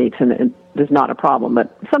faster gaits, and it is not a problem,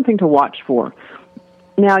 but something to watch for.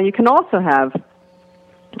 Now, you can also have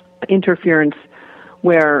interference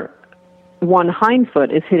where one hind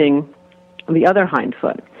foot is hitting the other hind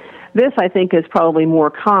foot. This, I think, is probably more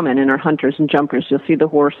common in our hunters and jumpers. You'll see the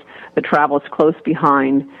horse that travels close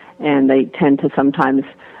behind, and they tend to sometimes,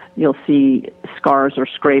 you'll see scars or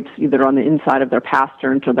scrapes either on the inside of their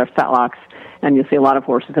pasterns or their fetlocks, and you'll see a lot of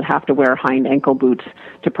horses that have to wear hind ankle boots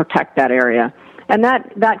to protect that area. And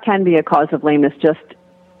that can be a cause of lameness just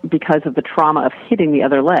because of the trauma of hitting the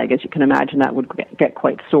other leg. As you can imagine, that would get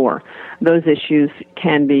quite sore. Those issues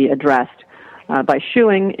can be addressed by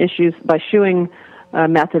shoeing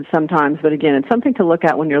methods sometimes, but again, it's something to look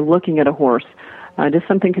at when you're looking at a horse. Just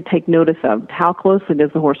something to take notice of. How closely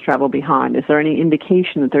does the horse travel behind? Is there any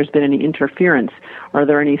indication that there's been any interference? Are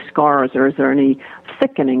there any scars, or is there any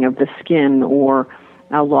thickening of the skin or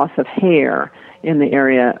a loss of hair in the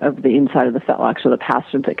area of the inside of the fetlocks or the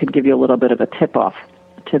pasterns that could give you a little bit of a tip-off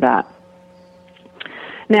to that?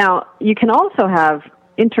 Now, you can also have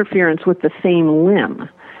interference with the same limb.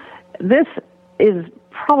 This is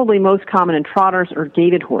probably most common in trotters or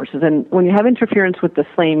gaited horses. And when you have interference with the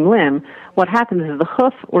same limb, what happens is the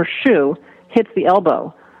hoof or shoe hits the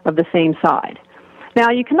elbow of the same side. Now,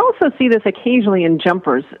 you can also see this occasionally in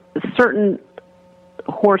jumpers. Certain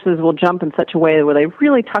horses will jump in such a way where they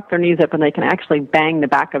really tuck their knees up and they can actually bang the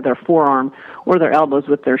back of their forearm or their elbows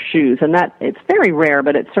with their shoes. And that, it's very rare,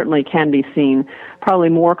 but it certainly can be seen. Probably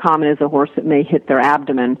more common is a horse that may hit their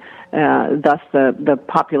abdomen, thus the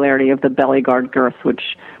popularity of the belly guard girths, which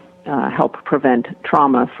help prevent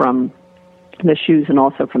trauma from the shoes and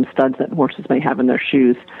also from studs that horses may have in their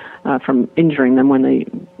shoes from injuring them when they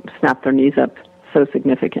snap their knees up so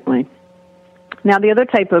significantly. Now, the other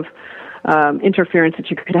type of interference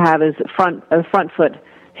that you could have is a front foot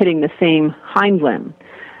hitting the same hind limb.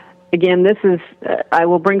 Again, this is, I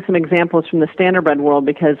will bring some examples from the standardbred world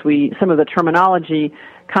because some of the terminology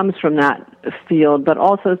comes from that field, but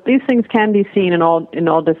also these things can be seen in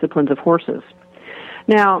all disciplines of horses.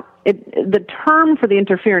 Now, the term for the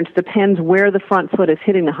interference depends where the front foot is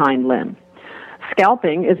hitting the hind limb.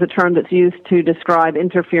 Scalping is a term that's used to describe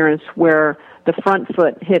interference where the front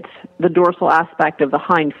foot hits the dorsal aspect of the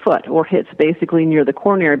hind foot, or hits basically near the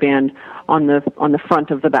coronary band on the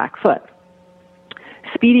front of the back foot.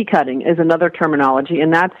 speedy cutting is another terminology,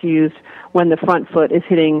 and that's used when the front foot is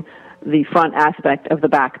hitting the front aspect of the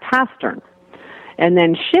back pastern. And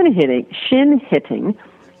then shin hitting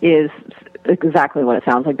is exactly what it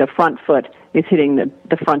sounds like. The front foot is hitting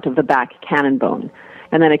the front of the back cannon bone.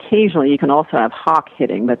 And then occasionally you can also have hock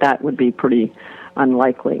hitting, but that would be pretty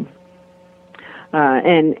unlikely.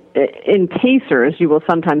 And in pacers, you will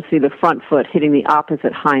sometimes see the front foot hitting the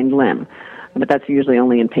opposite hind limb, but that's usually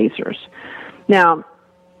only in pacers. Now,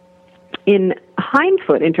 in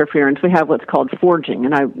hindfoot interference, we have what's called forging,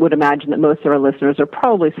 and I would imagine that most of our listeners are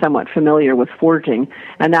probably somewhat familiar with forging,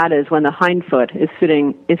 and that is when the hindfoot is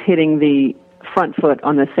hitting the front foot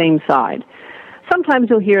on the same side. Sometimes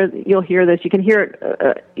you'll hear this. You can hear it,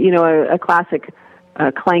 a classic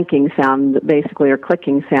clanking sound, basically, or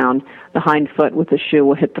clicking sound. The hind foot with the shoe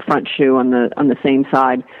will hit the front shoe on the same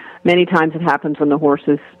side. Many times it happens when the horse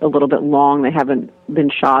is a little bit long. They haven't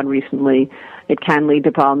been shod recently. It can lead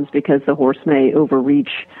to problems because the horse may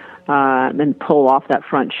overreach and pull off that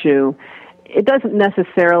front shoe. It doesn't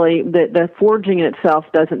necessarily, the forging in itself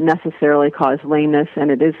doesn't necessarily cause lameness,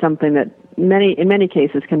 and it is something that in many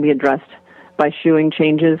cases can be addressed by shoeing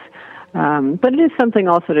changes. But it is something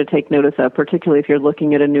also to take notice of, particularly if you're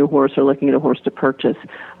looking at a new horse or looking at a horse to purchase.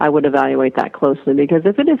 I would evaluate that closely, because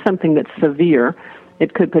if it is something that's severe,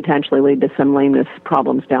 it could potentially lead to some lameness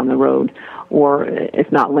problems down the road. Or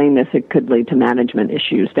if not lameness, it could lead to management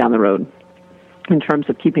issues down the road in terms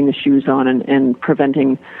of keeping the shoes on and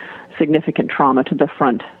preventing significant trauma to the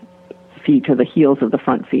front feet or the heels of the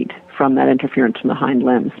front feet from that interference from the hind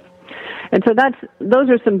limbs. And so those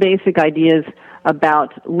are some basic ideas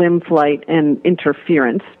about limb flight and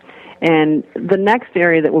interference. And the next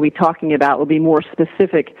area that we'll be talking about will be more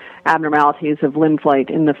specific abnormalities of limb flight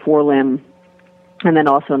in the forelimb and then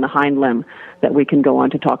also in the hind limb that we can go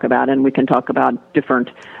on to talk about. And we can talk about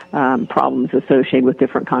different problems associated with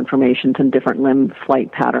different conformations and different limb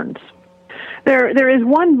flight patterns. There is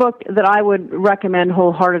one book that I would recommend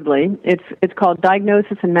wholeheartedly. It's called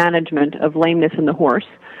Diagnosis and Management of Lameness in the Horse,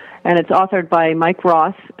 and it's authored by Mike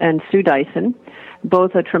Ross and Sue Dyson,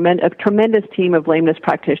 both a tremendous team of lameness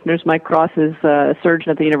practitioners. Mike Ross is a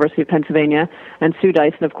surgeon at the University of Pennsylvania, and Sue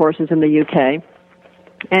Dyson, of course, is in the UK.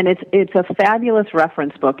 And it's a fabulous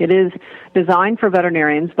reference book. It is designed for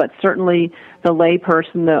veterinarians, but certainly the lay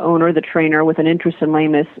person, the owner, the trainer with an interest in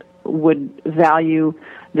lameness would value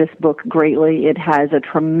this book greatly. It has a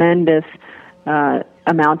tremendous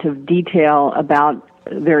amount of detail about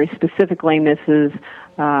very specific lamenesses,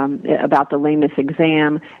 about the lameness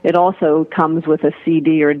exam. It also comes with a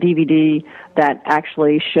CD or a DVD that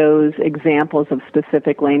actually shows examples of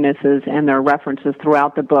specific lamenesses, and there are references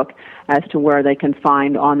throughout the book as to where they can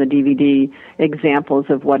find on the DVD examples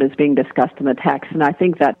of what is being discussed in the text. And I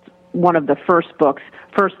think that's one of the first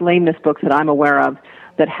lameness books that I'm aware of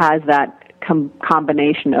that has that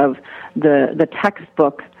combination of the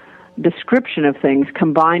textbook description of things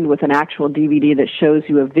combined with an actual DVD that shows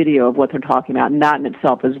you a video of what they're talking about. And that in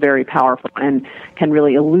itself is very powerful and can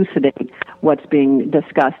really elucidate what's being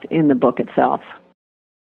discussed in the book itself.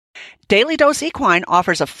 Daily Dose Equine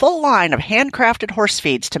offers a full line of handcrafted horse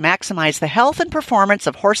feeds to maximize the health and performance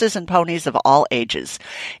of horses and ponies of all ages.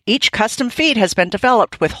 Each custom feed has been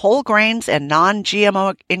developed with whole grains and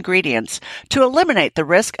non-GMO ingredients to eliminate the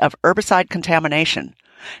risk of herbicide contamination.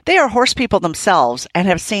 They are horse people themselves and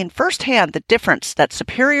have seen firsthand the difference that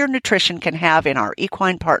superior nutrition can have in our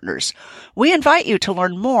equine partners. We invite you to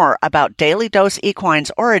learn more about Daily Dose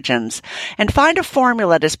Equine's origins and find a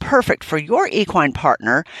formula that is perfect for your equine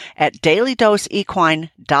partner at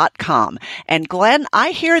dailydoseequine.com. And Glenn,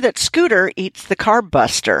 I hear that Scooter eats the Carb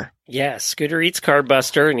Buster. Yeah, Scooter eats Carb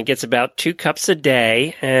Buster, and he gets about 2 cups a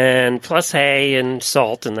day, and plus hay and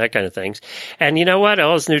salt and that kind of things. And you know what?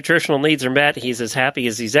 All his nutritional needs are met. He's as happy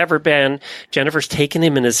as he's ever been. Jennifer's taken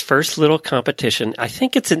him in his first little competition. I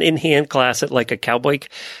think it's an in-hand class at like a cowboy.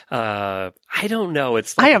 I don't know.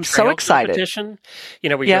 It's like I am so excited. Competition. You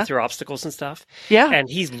know, we go through obstacles and stuff. Yeah. And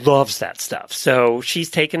he loves that stuff. So she's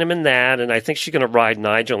taking him in that, and I think she's going to ride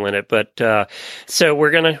Nigel in it. But so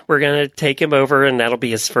we're gonna take him over, and that'll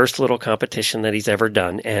be his first little competition that he's ever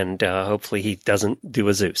done. And hopefully he doesn't do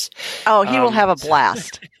a Zeus. Oh, he will have a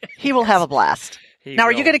blast. He will have a blast. Now,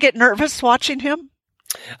 are you going to get nervous watching him?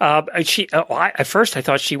 At first I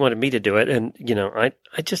thought she wanted me to do it, and you know, I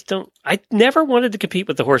just don't. I never wanted to compete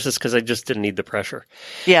with the horses because I just didn't need the pressure.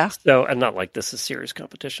 Yeah. So, and not like this is serious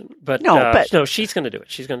competition, but no, she's going to do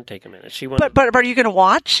it. She's going to take a minute. She wants. But are you going to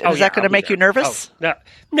watch? Is that going to make you nervous? Oh,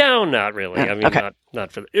 no, not really. I mean, okay.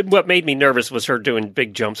 not for. What made me nervous was her doing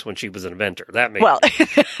big jumps when she was an eventer. That made. Well.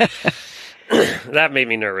 That made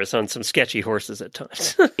me nervous on some sketchy horses at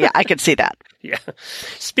times. Yeah, I could see that. Yeah.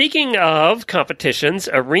 Speaking of competitions,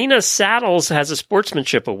 Arena Saddles has a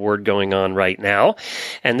sportsmanship award going on right now.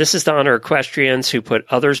 And this is to honor equestrians who put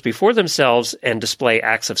others before themselves and display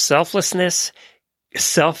acts of selflessness,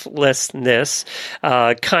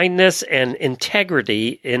 kindness, and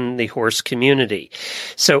integrity in the horse community.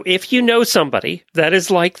 So if you know somebody that is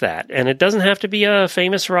like that, and it doesn't have to be a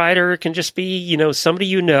famous rider, it can just be, somebody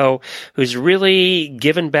who's really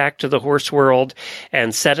given back to the horse world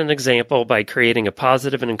and set an example by creating a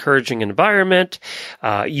positive and encouraging environment,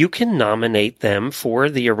 you can nominate them for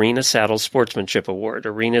the Arena Saddles Sportsmanship Award.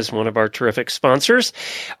 Arena is one of our terrific sponsors.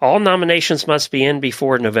 All nominations must be in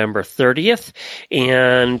before November 30th.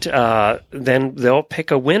 And then they'll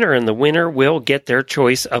pick a winner, and the winner will get their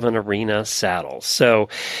choice of an Arena saddle. So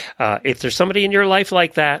if there's somebody in your life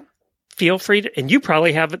like that, feel free to, and you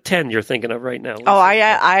probably have 10 you're thinking of right now. Oh,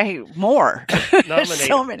 I more. Nominate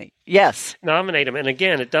so them. many. Yes. Nominate them. And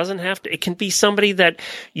again, it doesn't have to, it can be somebody that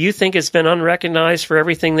you think has been unrecognized for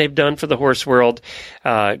everything they've done for the horse world.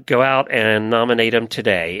 Go out and nominate them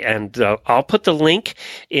today. And I'll put the link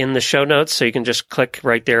in the show notes so you can just click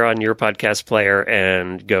right there on your podcast player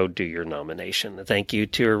and go do your nomination. Thank you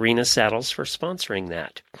to Arena Saddles for sponsoring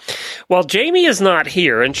that. Well, Jamie is not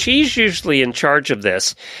here, and she's usually in charge of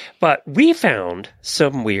this, but we found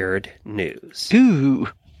some weird news. Ooh.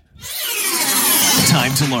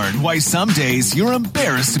 Time to learn why some days you're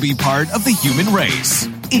embarrassed to be part of the human race.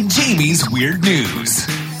 In Jamie's Weird News.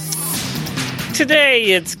 Today,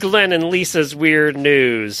 it's Glenn and Lisa's Weird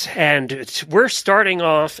News, and we're starting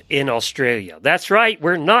off in Australia. That's right,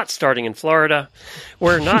 we're not starting in Florida.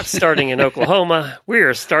 We're not starting in Oklahoma.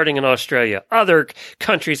 We're starting in Australia. Other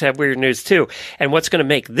countries have weird news, too. And what's going to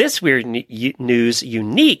make this weird news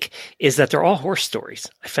unique is that they're all horse stories.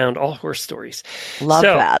 I found all horse stories. Love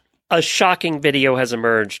that. A shocking video has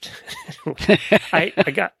emerged. I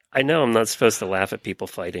know I'm not supposed to laugh at people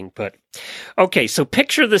fighting, but okay, so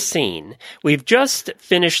picture the scene. We've just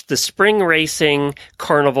finished the spring racing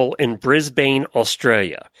carnival in Brisbane,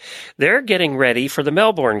 Australia. They're getting ready for the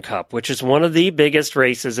Melbourne Cup, which is one of the biggest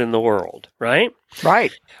races in the world, right?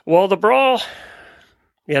 Right. Well, the brawl,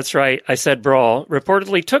 that's right, I said brawl,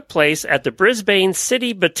 reportedly took place at the Brisbane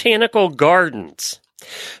City Botanical Gardens.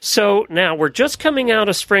 So now we're just coming out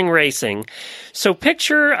of spring racing. So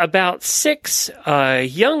picture about 6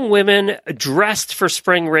 young women dressed for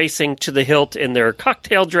spring racing to the hilt in their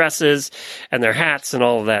cocktail dresses and their hats and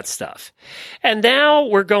all of that stuff. And now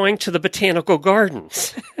we're going to the Botanical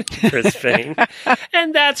Gardens, Brisbane.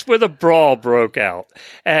 And that's where the brawl broke out.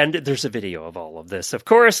 And there's a video of all of this, of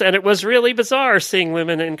course. And it was really bizarre seeing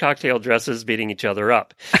women in cocktail dresses beating each other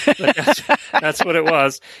up. But that's what it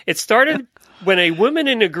was. It started when a woman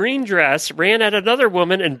in a green dress ran at another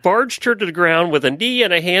woman and barged her to the ground with a knee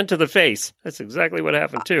and a hand to the face. That's exactly what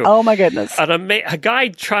happened, too. Oh, my goodness. And a guy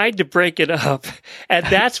tried to break it up, and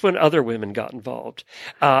that's when other women got involved.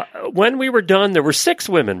 When we were done, there were 6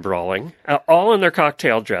 women brawling, all in their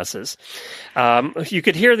cocktail dresses. You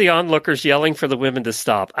could hear the onlookers yelling for the women to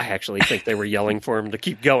stop. I actually think they were yelling for them to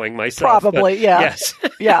keep going myself. Probably, yeah. Yes.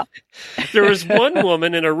 Yeah. There was one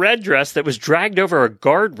woman in a red dress that was dragged over a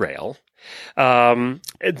guardrail. Then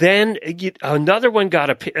another one got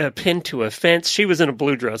a pin to a fence. She was in a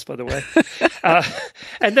blue dress, by the way.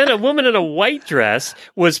 And then a woman in a white dress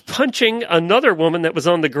was punching another woman that was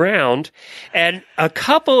on the ground. And a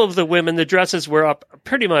couple of the women, the dresses were up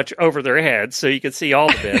pretty much over their heads, so you could see all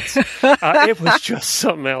the bits. It was just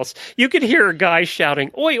something else. You could hear a guy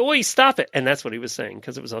shouting, "Oi, oi, stop it." And that's what he was saying,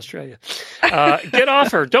 because it was Australia. Get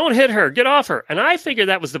off her. Don't hit her. Get off her. And I figured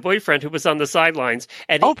that was the boyfriend who was on the sidelines.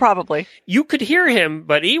 And probably. You could hear him,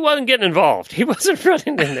 but he wasn't getting involved. He wasn't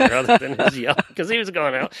running in there other than his yell, because he was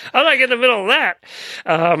going out. I'm not getting in the middle of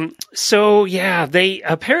that. So, yeah,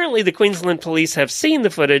 apparently the Queensland police have seen the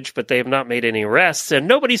footage, but they have not made any arrests, and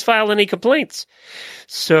nobody's filed any complaints.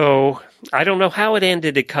 So I don't know how it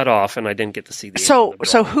ended. It cut off, and I didn't get to see the end of the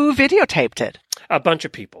So who videotaped it? A bunch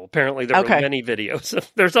of people. Apparently there were many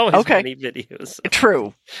videos. There's always many videos.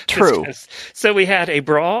 True. So we had a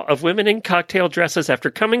brawl of women in cocktail dresses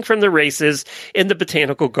after coming from the races in the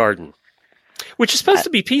Botanical Garden, which is supposed to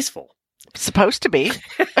be peaceful. Supposed to be.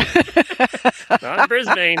 Not in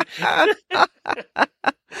Brisbane.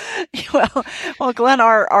 Well, Glenn,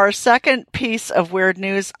 our second piece of weird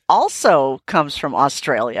news also comes from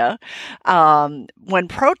Australia. When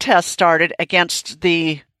protests started against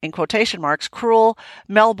the, in quotation marks, cruel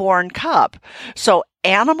Melbourne Cup. So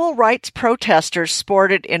animal rights protesters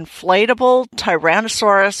sported inflatable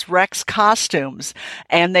Tyrannosaurus Rex costumes,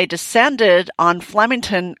 and they descended on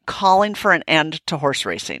Flemington calling for an end to horse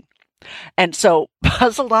racing. And so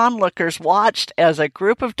puzzled onlookers watched as a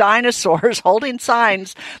group of dinosaurs holding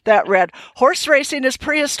signs that read, "Horse racing is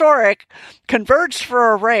prehistoric," converged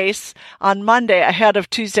for a race on Monday ahead of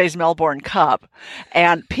Tuesday's Melbourne Cup.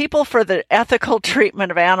 And People for the Ethical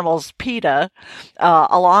Treatment of Animals, PETA,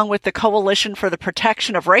 along with the Coalition for the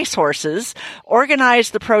Protection of Racehorses,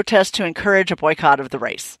 organized the protest to encourage a boycott of the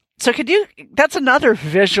race. So that's another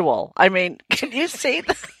visual. I mean, can you see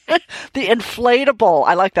the inflatable,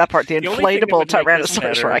 I like that part, the inflatable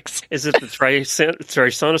Tyrannosaurus Rex. Is that the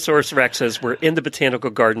Tyrannosaurus Rexes were in the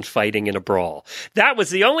botanical garden fighting in a brawl. That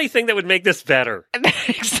was the only thing that would make this better.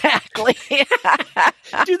 Exactly.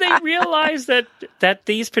 Do they realize that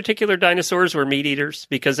these particular dinosaurs were meat eaters?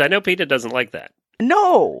 Because I know PETA doesn't like that.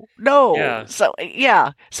 No. Yeah.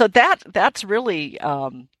 So that's really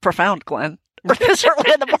profound, Glenn. This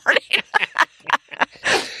early in the morning.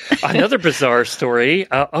 Another bizarre story.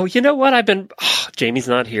 You know what? Jamie's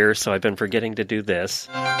not here, so I've been forgetting to do this.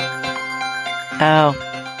 Oh.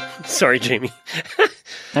 Sorry, Jamie.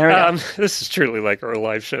 There we go. This is truly like our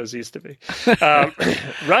live shows used to be.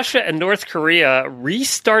 Russia and North Korea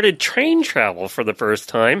restarted train travel for the first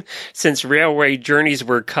time since railway journeys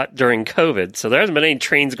were cut during COVID. So there hasn't been any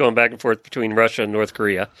trains going back and forth between Russia and North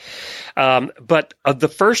Korea. But the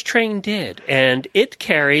first train did, and it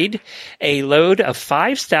carried a load of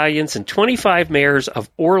 5 stallions and 25 mares of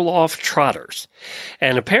Orlov trotters.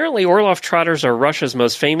 And apparently Orlov trotters are Russia's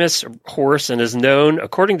most famous horse and is known,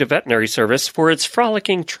 according to veterinary service, for its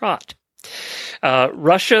frolicking trot.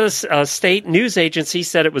 Russia's state news agency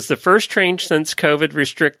said it was the first train since COVID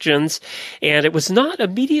restrictions, and it was not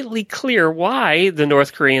immediately clear why the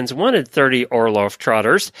North Koreans wanted 30 Orlov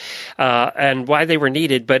trotters and why they were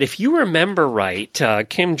needed. But if you remember right,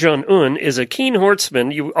 Kim Jong-un is a keen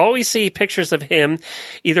horseman. You always see pictures of him,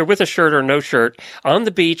 either with a shirt or no shirt, on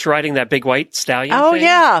the beach riding that big white stallion. Oh, thing.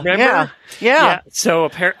 yeah. Remember? Yeah. So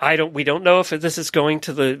we don't know if this is going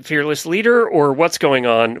to the fearless leader or what's going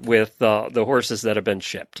on with the horses that have been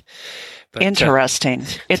shipped. But, interesting.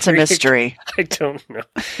 It's a mystery. I don't know.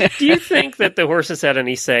 Do you think that the horses had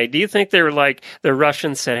any say? Do you think they were like the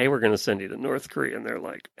Russians said, "Hey, we're going to send you to North Korea," and they're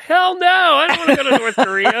like, "Hell no! I don't want to go to North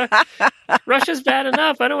Korea. Russia's bad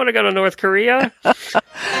enough. I don't want to go to North Korea."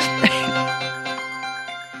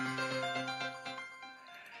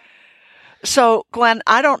 So, Glenn,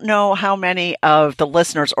 I don't know how many of the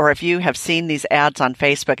listeners, or if you have seen these ads on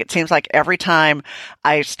Facebook. It seems like every time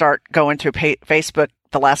I start going through Facebook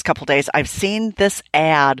the last couple of days, I've seen this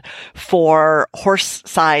ad for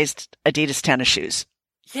horse-sized Adidas tennis shoes.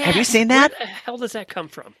 Yes. Have you seen that? Where the hell does that come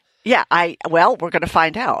from? Yeah, we're going to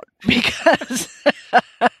find out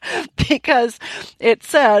because it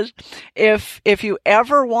says if you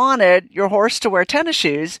ever wanted your horse to wear tennis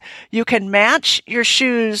shoes, you can match your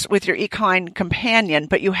shoes with your equine companion,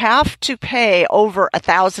 but you have to pay over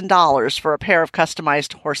 $1,000 for a pair of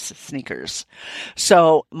customized horse sneakers.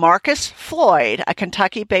 So Marcus Floyd, a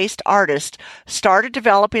Kentucky-based artist, started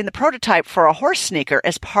developing the prototype for a horse sneaker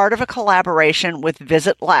as part of a collaboration with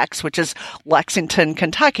Visit Lex, which is Lexington,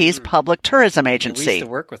 Kentucky's public tourism agency. We used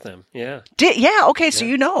to work with them. Yeah. So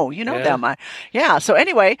you know them. So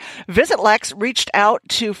anyway, Visit Lex reached out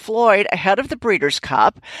to Floyd ahead of the Breeders'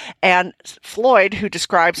 Cup, and Floyd, who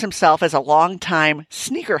describes himself as a longtime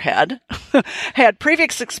sneakerhead, had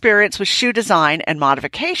previous experience with shoe design and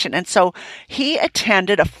modification, and so he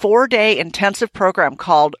attended a 4-day intensive program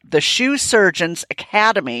called the Shoe Surgeons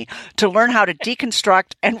Academy to learn how to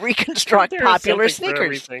deconstruct and reconstruct popular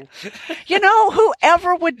sneakers.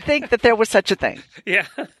 Whoever would think that there was such a thing? Yeah.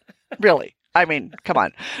 Really. I mean, come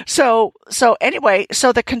on. So anyway,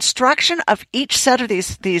 the construction of each set of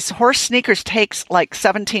these horse sneakers takes like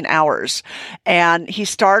 17 hours. And he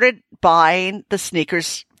started buying the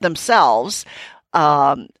sneakers themselves,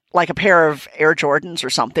 like a pair of Air Jordans or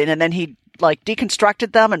something. And then he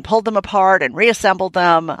deconstructed them and pulled them apart and reassembled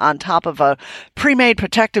them on top of a pre-made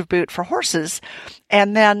protective boot for horses.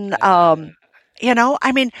 And then,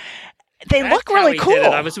 they look really cool.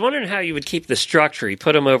 I was wondering how you would keep the structure. He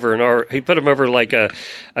put them over like a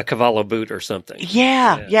Cavallo boot or something.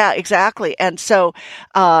 Yeah, exactly. And so,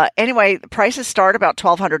 anyway, the prices start about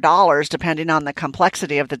 $1,200 depending on the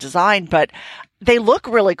complexity of the design, but they look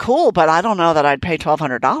really cool, but I don't know that I'd pay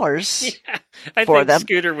 $1,200 for them.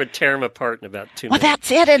 Scooter would tear them apart in about 2 minutes. Well,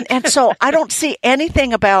 that's it. And so I don't see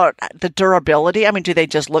anything about the durability. I mean, do they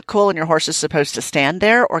just look cool and your horse is supposed to stand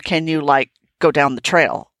there, or can you go down the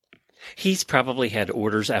trail? He's probably had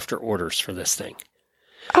orders after orders for this thing.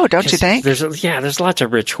 Oh, don't you think? There's lots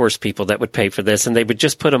of rich horse people that would pay for this, and they would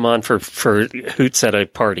just put them on for hoots at a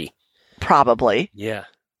party. Probably. Yeah.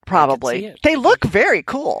 Probably. They look very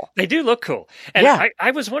cool. They do look cool. And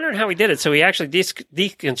I was wondering how he did it. So he actually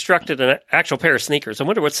deconstructed an actual pair of sneakers. I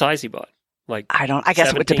wonder what size he bought. Like I guess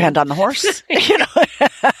 17? It would depend on the horse.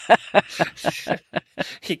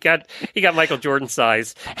 He got Michael Jordan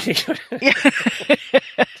size to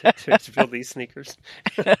build these sneakers.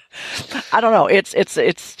 I don't know. It's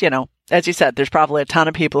as you said, there's probably a ton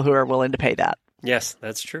of people who are willing to pay that. Yes,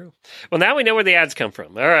 that's true. Well, now we know where the ads come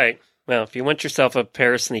from. All right. Well, if you want yourself a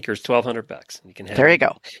pair of sneakers, $1,200, you can have. There you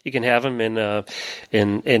go. You can have them in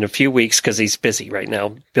a few weeks because he's busy right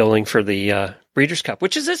now building for the Breeders' Cup,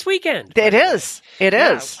 which is this weekend. It is. It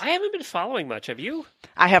is. I haven't been following much. Have you?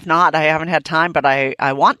 I have not. I haven't had time, but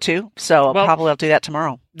I want to. So probably I'll do that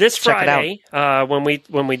tomorrow. This Friday, when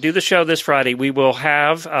we do the show this Friday, we will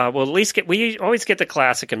have we'll at least we always get the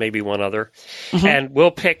classic and maybe one other, and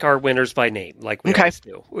we'll pick our winners by name like we always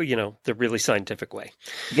do. The really scientific way.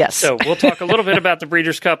 Yes. So we'll talk a little bit about the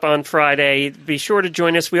Breeders' Cup on Friday. Be sure to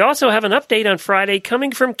join us. We also have an update on Friday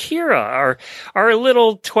coming from Kira, our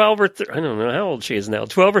little 12 or I don't know how old she is now,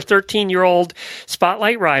 12 or 13-year-old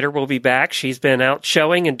spotlight rider will be back. She's been out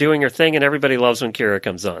showing and doing her thing, and everybody loves when Kira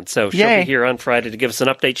comes on. So she'll be here on Friday to give us an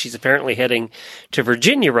update. She's apparently heading to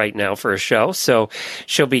Virginia right now for a show, so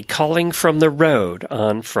she'll be calling from the road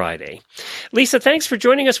on Friday. Lisa, thanks for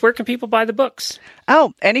joining us. Where can people buy the books?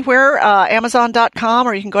 Oh, anywhere, Amazon.com,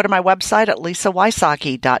 or you can go to my website at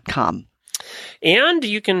lisawysocki.com. And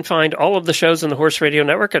you can find all of the shows on the Horse Radio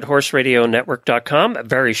Network at horseradionetwork.com.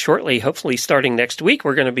 Very shortly, hopefully starting next week,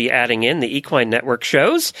 we're going to be adding in the Equine Network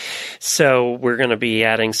shows. So we're going to be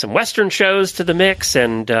adding some Western shows to the mix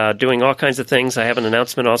and doing all kinds of things. I have an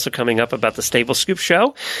announcement also coming up about the Stable Scoop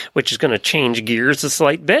show, which is going to change gears a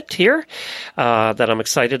slight bit here that I'm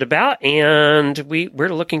excited about. And we're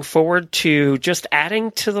looking forward to just adding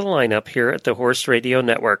to the lineup here at the Horse Radio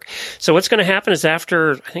Network. So what's going to happen is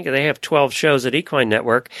after, I think they have 12 shows at Equine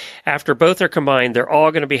Network. After both are combined, they're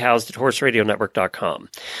all going to be housed at horseradionetwork.com.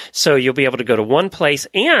 So you'll be able to go to one place.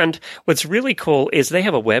 And what's really cool is they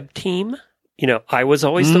have a web team. I was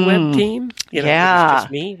always the web team. It was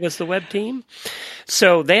just me was the web team.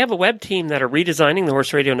 So they have a web team that are redesigning the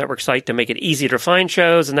Horse Radio Network site to make it easier to find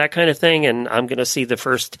shows and that kind of thing. And I'm going to see the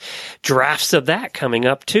first drafts of that coming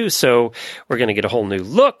up too. So we're going to get a whole new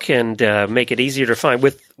look and make it easier to find.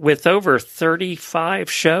 With over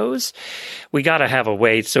 35 shows, we got to have a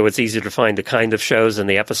way so it's easier to find the kind of shows and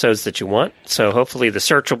the episodes that you want. So hopefully the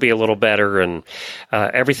search will be a little better and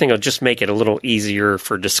everything will just make it a little easier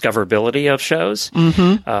for discoverability of shows.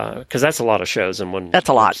 Because that's a lot of shows in one. That's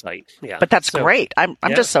a lot. Site. Yeah, but that's great. I'm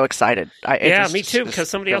just so excited. Me too. Because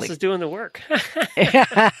somebody else is doing the work.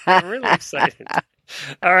 I'm really excited.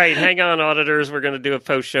 All right, hang on, auditors. We're going to do a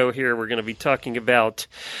post show here. We're going to be talking about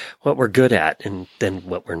what we're good at and then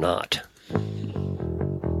what we're not.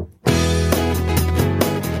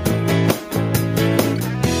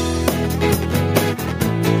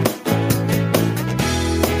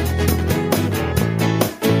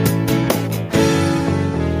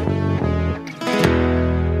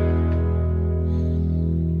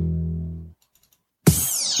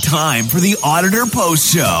 Time for the Auditor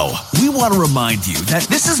Post Show. We want to remind you that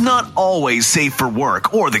this is not always safe for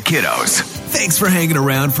work or the kiddos. Thanks for hanging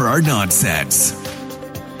around for our nonsense.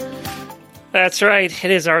 That's right.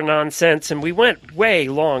 It is our nonsense, and we went way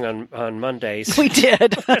long on Mondays. We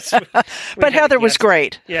did. But Heather was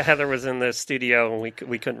great. Yeah, Heather was in the studio, and we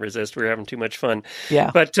couldn't resist. We were having too much fun.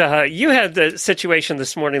 Yeah. But you had the situation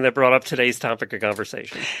this morning that brought up today's topic of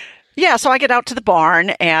conversation. Yeah, so I get out to the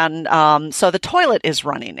barn, and so the toilet is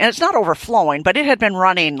running. And it's not overflowing, but it had been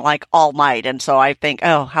running like all night. And so I think,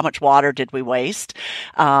 oh, how much water did we waste?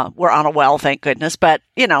 We're on a well, thank goodness. But,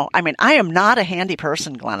 I am not a handy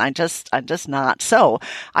person, Glenn. I'm just not. So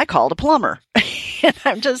I called a plumber. And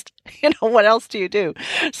I'm just, what else do you do?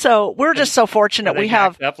 So we're just so fortunate we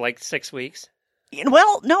have up like 6 weeks.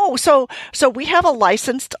 Well, no. So we have a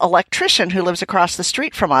licensed electrician who lives across the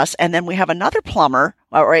street from us, and then we have another plumber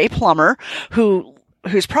or a plumber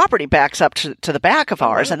whose property backs up to the back of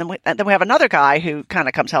ours, and then we have another guy who kind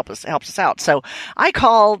of helps us out. So I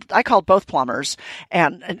called both plumbers,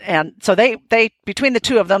 and so they between the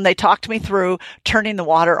two of them, they talked me through turning the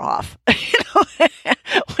water off,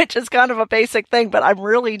 which is kind of a basic thing, but I'm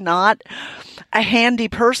really not a handy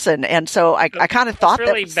person, and so I kind of thought that's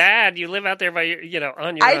really bad. You live out there by on your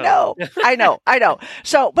own. I know.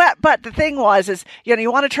 So, but the thing is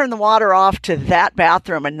you want to turn the water off to that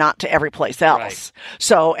bathroom and not to every place else. Right.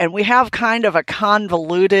 So, and we have kind of a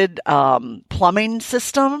convoluted plumbing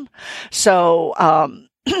system. So,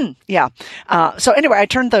 yeah. So anyway, I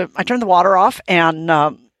turned the water off, and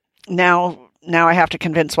now I have to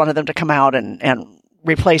convince one of them to come out and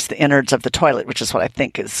replace the innards of the toilet, which is what I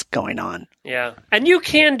think is going on. Yeah. And you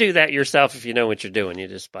can do that yourself if you know what you're doing. You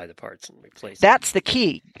just buy the parts and replace it. That's the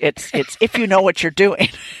key. It's if you know what you're doing.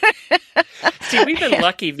 See, we've been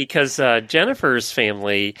lucky because Jennifer's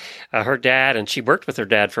family, her dad, and she worked with her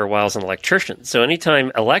dad for a while as an electrician. So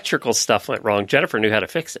anytime electrical stuff went wrong, Jennifer knew how to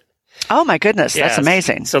fix it. Oh my goodness, that's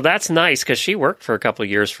amazing. So that's nice because she worked for a couple of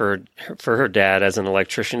years for her dad as an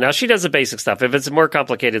electrician. Now she does the basic stuff. If it's more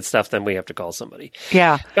complicated stuff, then we have to call somebody.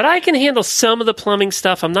 Yeah. But I can handle some of the plumbing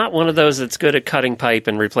stuff. I'm not one of those that's good at cutting pipe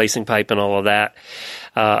and replacing pipe and all of that.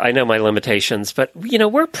 I know my limitations, but we've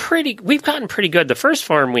gotten pretty good. The first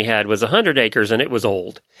farm we had was 100 acres and it was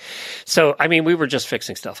old. So, I mean, we were just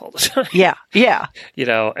fixing stuff all the time. Yeah. Yeah.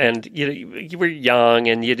 And you were young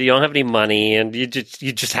and you don't have any money and you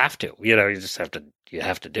just have to, you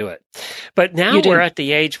have to do it. But now we're at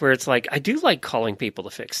the age where it's like, I do like calling people to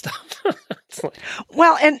fix stuff.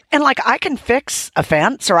 Well, and like I can fix a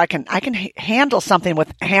fence or I can handle something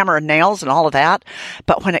with hammer and nails and all of that.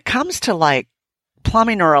 But when it comes to like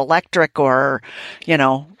plumbing or electric or,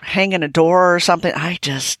 hanging a door or something,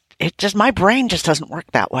 my brain just doesn't work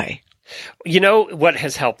that way. You know what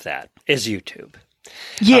has helped that is YouTube.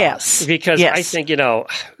 Yes. Because I think,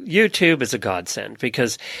 YouTube is a godsend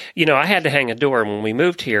because, I had to hang a door when we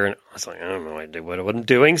moved here and I was like, I don't know what I'm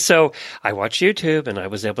doing. So I watched YouTube and I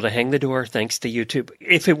was able to hang the door thanks to YouTube.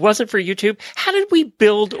 If it wasn't for YouTube, how did we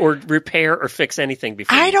build or repair or fix anything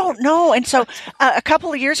before? I don't know. And so a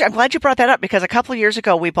couple of years, I'm glad you brought that up because a couple of years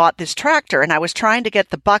ago we bought this tractor and I was trying to get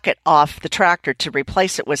the bucket off the tractor to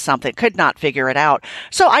replace it with something, could not figure it out.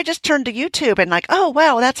 So I just turned to YouTube and like, oh,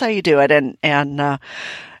 wow, that's how you do it. And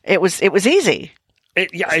it was easy.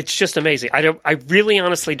 It's just amazing. I really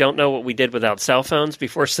honestly don't know what we did without cell phones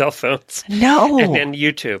before cell phones. No. And then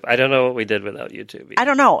YouTube. I don't know what we did without YouTube either. I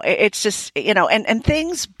don't know. It's just, and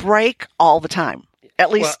things break all the time, at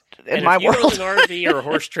least in my world. If you own an RV or a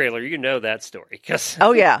horse trailer, you know that story because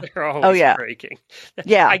they're always breaking.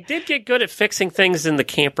 Yeah. I did get good at fixing things in the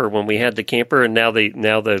camper when we had the camper and now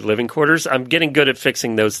the living quarters. I'm getting good at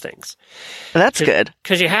fixing those things. Well, that's good.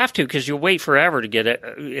 Because you have to, because you wait forever to get it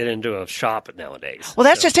into a shop nowadays. Well,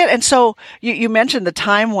 that's just it. And so you mentioned the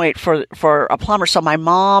time wait for a plumber. So my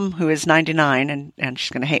mom, who is 99, and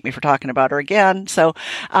she's going to hate me for talking about her again. So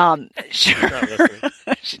she's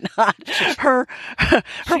not. Her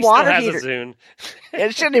water heater. Has a Zune.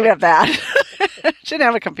 It shouldn't even have that. She doesn't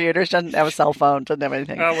have a computer. She doesn't have a cell phone. Doesn't have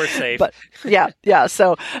anything. Oh, we're safe. But yeah.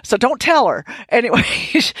 So don't tell her. Anyway,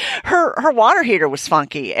 her water heater was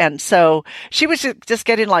funky, and so she was just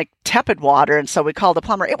getting like tepid water, and so we called the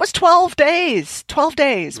plumber. It was 12 days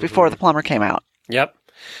before the plumber came out. Yep.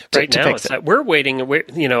 Right now, it's like we're waiting.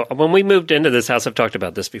 When we moved into this house, I've talked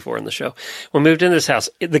about this before in the show. When we moved into this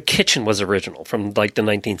house, the kitchen was original from like the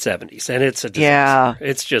 1970s, and it's a disaster. Yeah.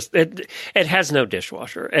 It's just it has no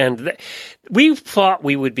dishwasher, and we thought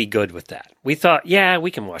we would be good with that. We thought,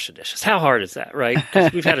 we can wash the dishes. How hard is that, right?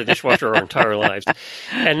 Because we've had a dishwasher our entire lives,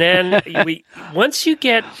 and then once you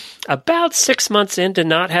get about 6 months into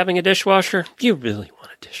not having a dishwasher, you really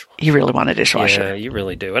want a dishwasher. You really want a dishwasher. Yeah, you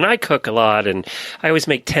really do. And I cook a lot, and I always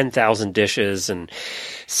make 10,000 dishes, and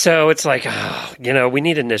so it's like, we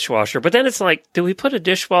need a dishwasher. But then it's like, do we put a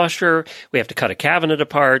dishwasher? We have to cut a cabinet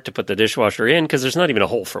apart to put the dishwasher in because there's not even a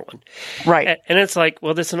hole for one. Right. And it's like,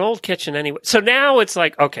 well, there's an old kitchen anyway. So now it's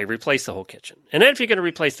like, okay, replace the whole kitchen. And then if you're going to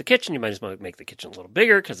replace the kitchen, you might as well make the kitchen a little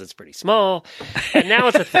bigger because it's pretty small. And now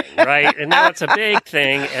it's a thing, right? And now it's a big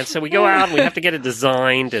thing. And so we go out and we have to get it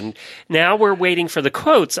designed. And now we're waiting for the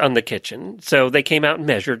quotes on the kitchen. So they came out and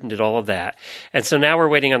measured and did all of that. And so now we're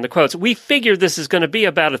waiting on the quotes. We figure this is going to be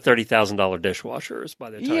about a $30,000 dishwasher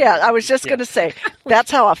by the time. Yeah, I was just going to say,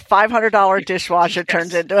 that's how a $500 dishwasher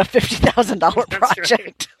turns into a $50,000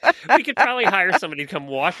 project. Right. We could probably hire somebody to come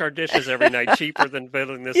wash our dishes every night cheaper than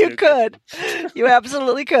building this. You could. You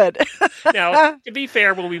absolutely could. Now, to be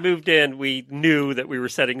fair, when we moved in, we knew that we were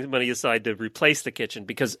setting money aside to replace the kitchen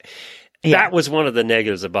because that was one of the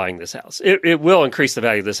negatives of buying this house. It will increase the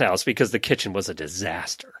value of this house because the kitchen was a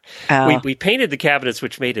disaster. We painted the cabinets,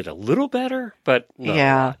 which made it a little better, but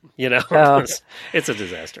it's a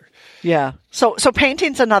disaster. Yeah. So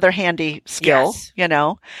painting's another handy skill,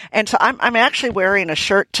 yes. And so I'm actually wearing a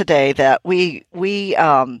shirt today that we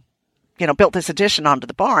built this addition onto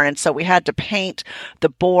the barn. And so we had to paint the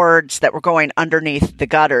boards that were going underneath the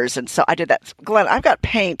gutters. And so I did that. Glenn, I've got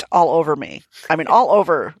paint all over me. I mean, all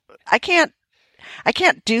over. I can't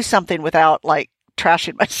do something without like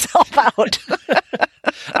trashing myself out.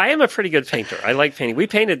 I am a pretty good painter. I like painting. We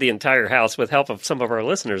painted the entire house with help of some of our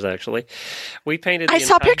listeners, actually. We painted. I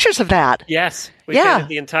saw pictures of that. Yes. We painted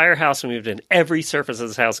the entire house, and moved in. Every surface of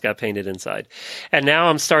this house got painted inside. And now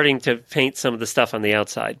I'm starting to paint some of the stuff on the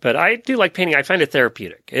outside. But I do like painting. I find it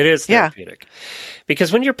therapeutic. It is therapeutic.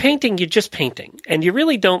 Because when you're painting, you're just painting. And you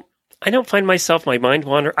really don't, I don't find my mind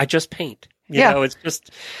wander. I just paint. You know, it's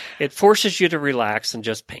just, it forces you to relax and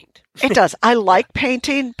just paint. It does. I like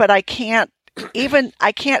painting, but I can't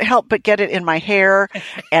help but get it in my hair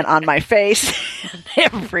and on my face and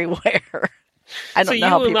everywhere. I don't know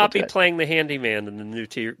how you will not be do it. playing the handyman in the new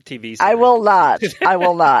TV series. I will not. I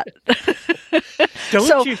will not.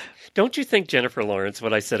 Don't you think Jennifer Lawrence,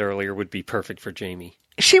 what I said earlier, would be perfect for Jamie?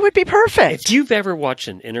 She would be perfect. If you've ever watched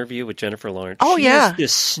an interview with Jennifer Lawrence, she is the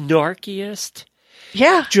snarkiest,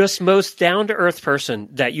 just most down-to-earth person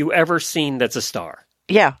that you ever seen that's a star.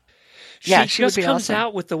 Yeah. Yeah, she just comes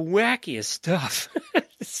out with the wackiest stuff.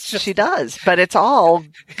 She does, but it's all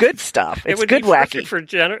good stuff. It's good wacky. For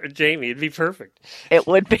Jamie, it'd be perfect. It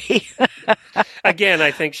would be. Again,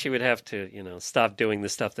 I think she would have to, stop doing the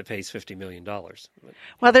stuff that pays $50 million.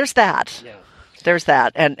 Well, there's that. Yeah. There's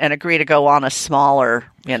that, and agree to go on a smaller,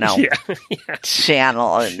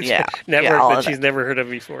 channel, and network that she's never heard of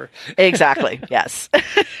before. Exactly. Yes.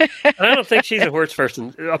 I don't think she's a horse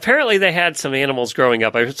person. Apparently, they had some animals growing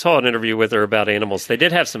up. I saw an interview with her about animals. They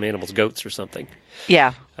did have some animals, goats or something.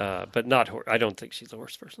 Yeah. But not horse. I don't think she's a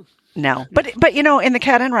horse person. No, but in the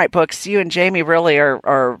Cat Enright books, you and Jamie really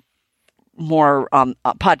are more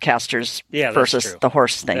podcasters versus the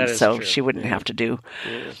horse thing, so true. She wouldn't have to do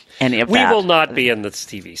any of that. We will not be in this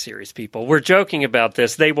TV series, people. We're joking about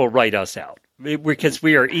this. They will write us out because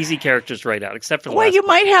we are easy characters to write out, except for the last you book.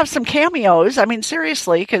 might have some cameos. I mean,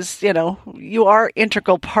 seriously, because, you are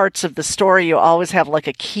integral parts of the story. You always have like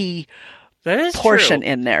a key portion true.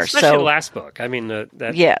 in there. Especially the so last book. I mean,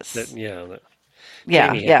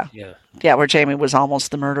 Yeah, where Jamie was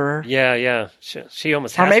almost the murderer. Yeah. She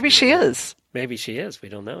almost has Or maybe to she is. Maybe she is. We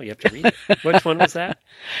don't know. You have to read it. Which one was that?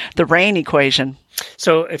 The Rain Equation.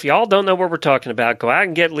 So if y'all don't know what we're talking about, go out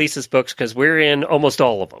and get Lisa's books because we're in almost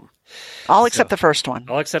all of them. All except the first one.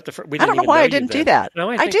 All except the first. I don't know why I didn't do that. No,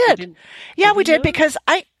 I did. Yeah, we did because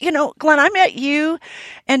Glenn, I met you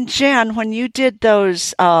and Jen when you did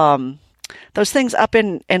those things up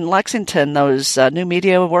in Lexington, those new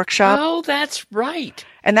media workshop. Oh, that's right.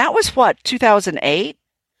 And that was what, 2008?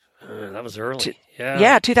 That was early.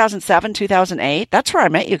 Yeah, 2007, 2008. That's where I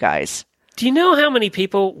met you guys. Do you know how many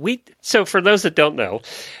people so for those that don't know,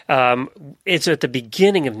 it's at the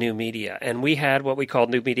beginning of New Media, and we had what we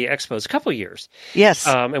called New Media Expos a couple of years. Yes.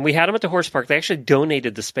 And we had them at the horse park. They actually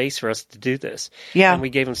donated the space for us to do this. Yeah. And we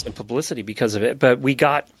gave them some publicity because of it. But we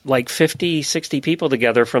got like 50, 60 people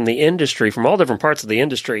together from the industry, from all different parts of the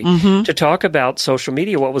industry, to talk about social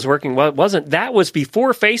media, what was working, what wasn't. That was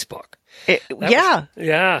before Facebook. That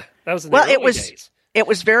was in the early days. It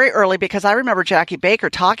was very early because I remember Jackie Baker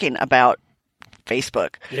talking about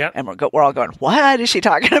Facebook. Yeah. And we're all going, what is she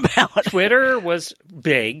talking about? Twitter was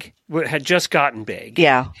big, had just gotten big.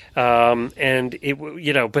 Yeah. And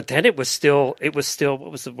it, but then it was still, what was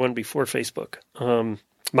the one before Facebook?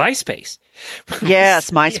 MySpace.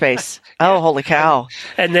 Yes, MySpace. Oh, holy cow.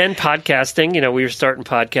 And then podcasting, we were starting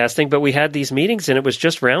podcasting, but we had these meetings and it was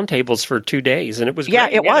just roundtables for 2 days. And it was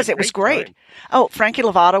great. It was. It was great. Time. Oh, Frankie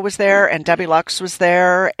Lovato was there and Debbie Lux was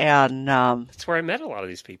there. And that's where I met a lot of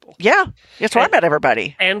these people. Yeah. That's where I met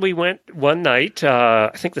everybody. And we went one night,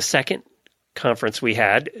 I think the second conference we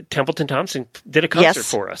had, Templeton Thompson did a concert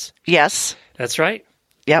for us. Yes. That's right.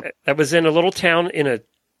 Yep. That was in a little town in a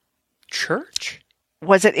church.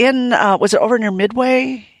 Was it was it over near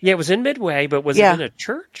Midway? Yeah, it was in Midway, but was it in a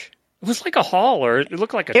church? It was like a hall, or it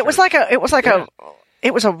looked like a church.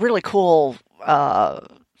 It was a really cool,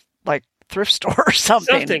 like thrift store or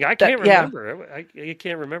something. I can't remember. I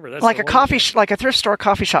can't remember. That's like a like a thrift store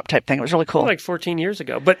coffee shop type thing. It was really cool. Like 14 years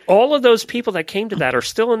ago. But all of those people that came to that are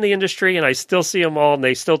still in the industry, and I still see them all, and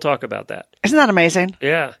they still talk about that. Isn't that amazing?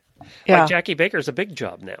 Yeah. Like Jackie Baker's a big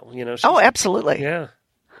job now. Absolutely. Yeah.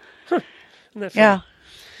 Isn't that funny?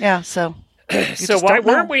 Yeah. So why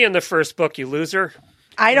weren't we in the first book, you loser?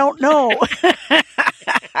 I don't know.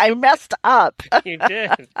 I messed up. You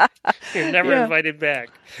did. You're never invited back.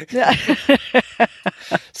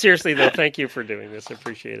 Seriously, though, thank you for doing this. I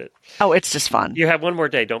appreciate it. Oh, it's just fun. You have one more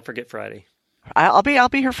day. Don't forget Friday. I'll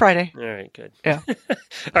be here Friday. All right, good. Yeah.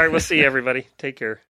 All right, we'll see you, everybody. Take care.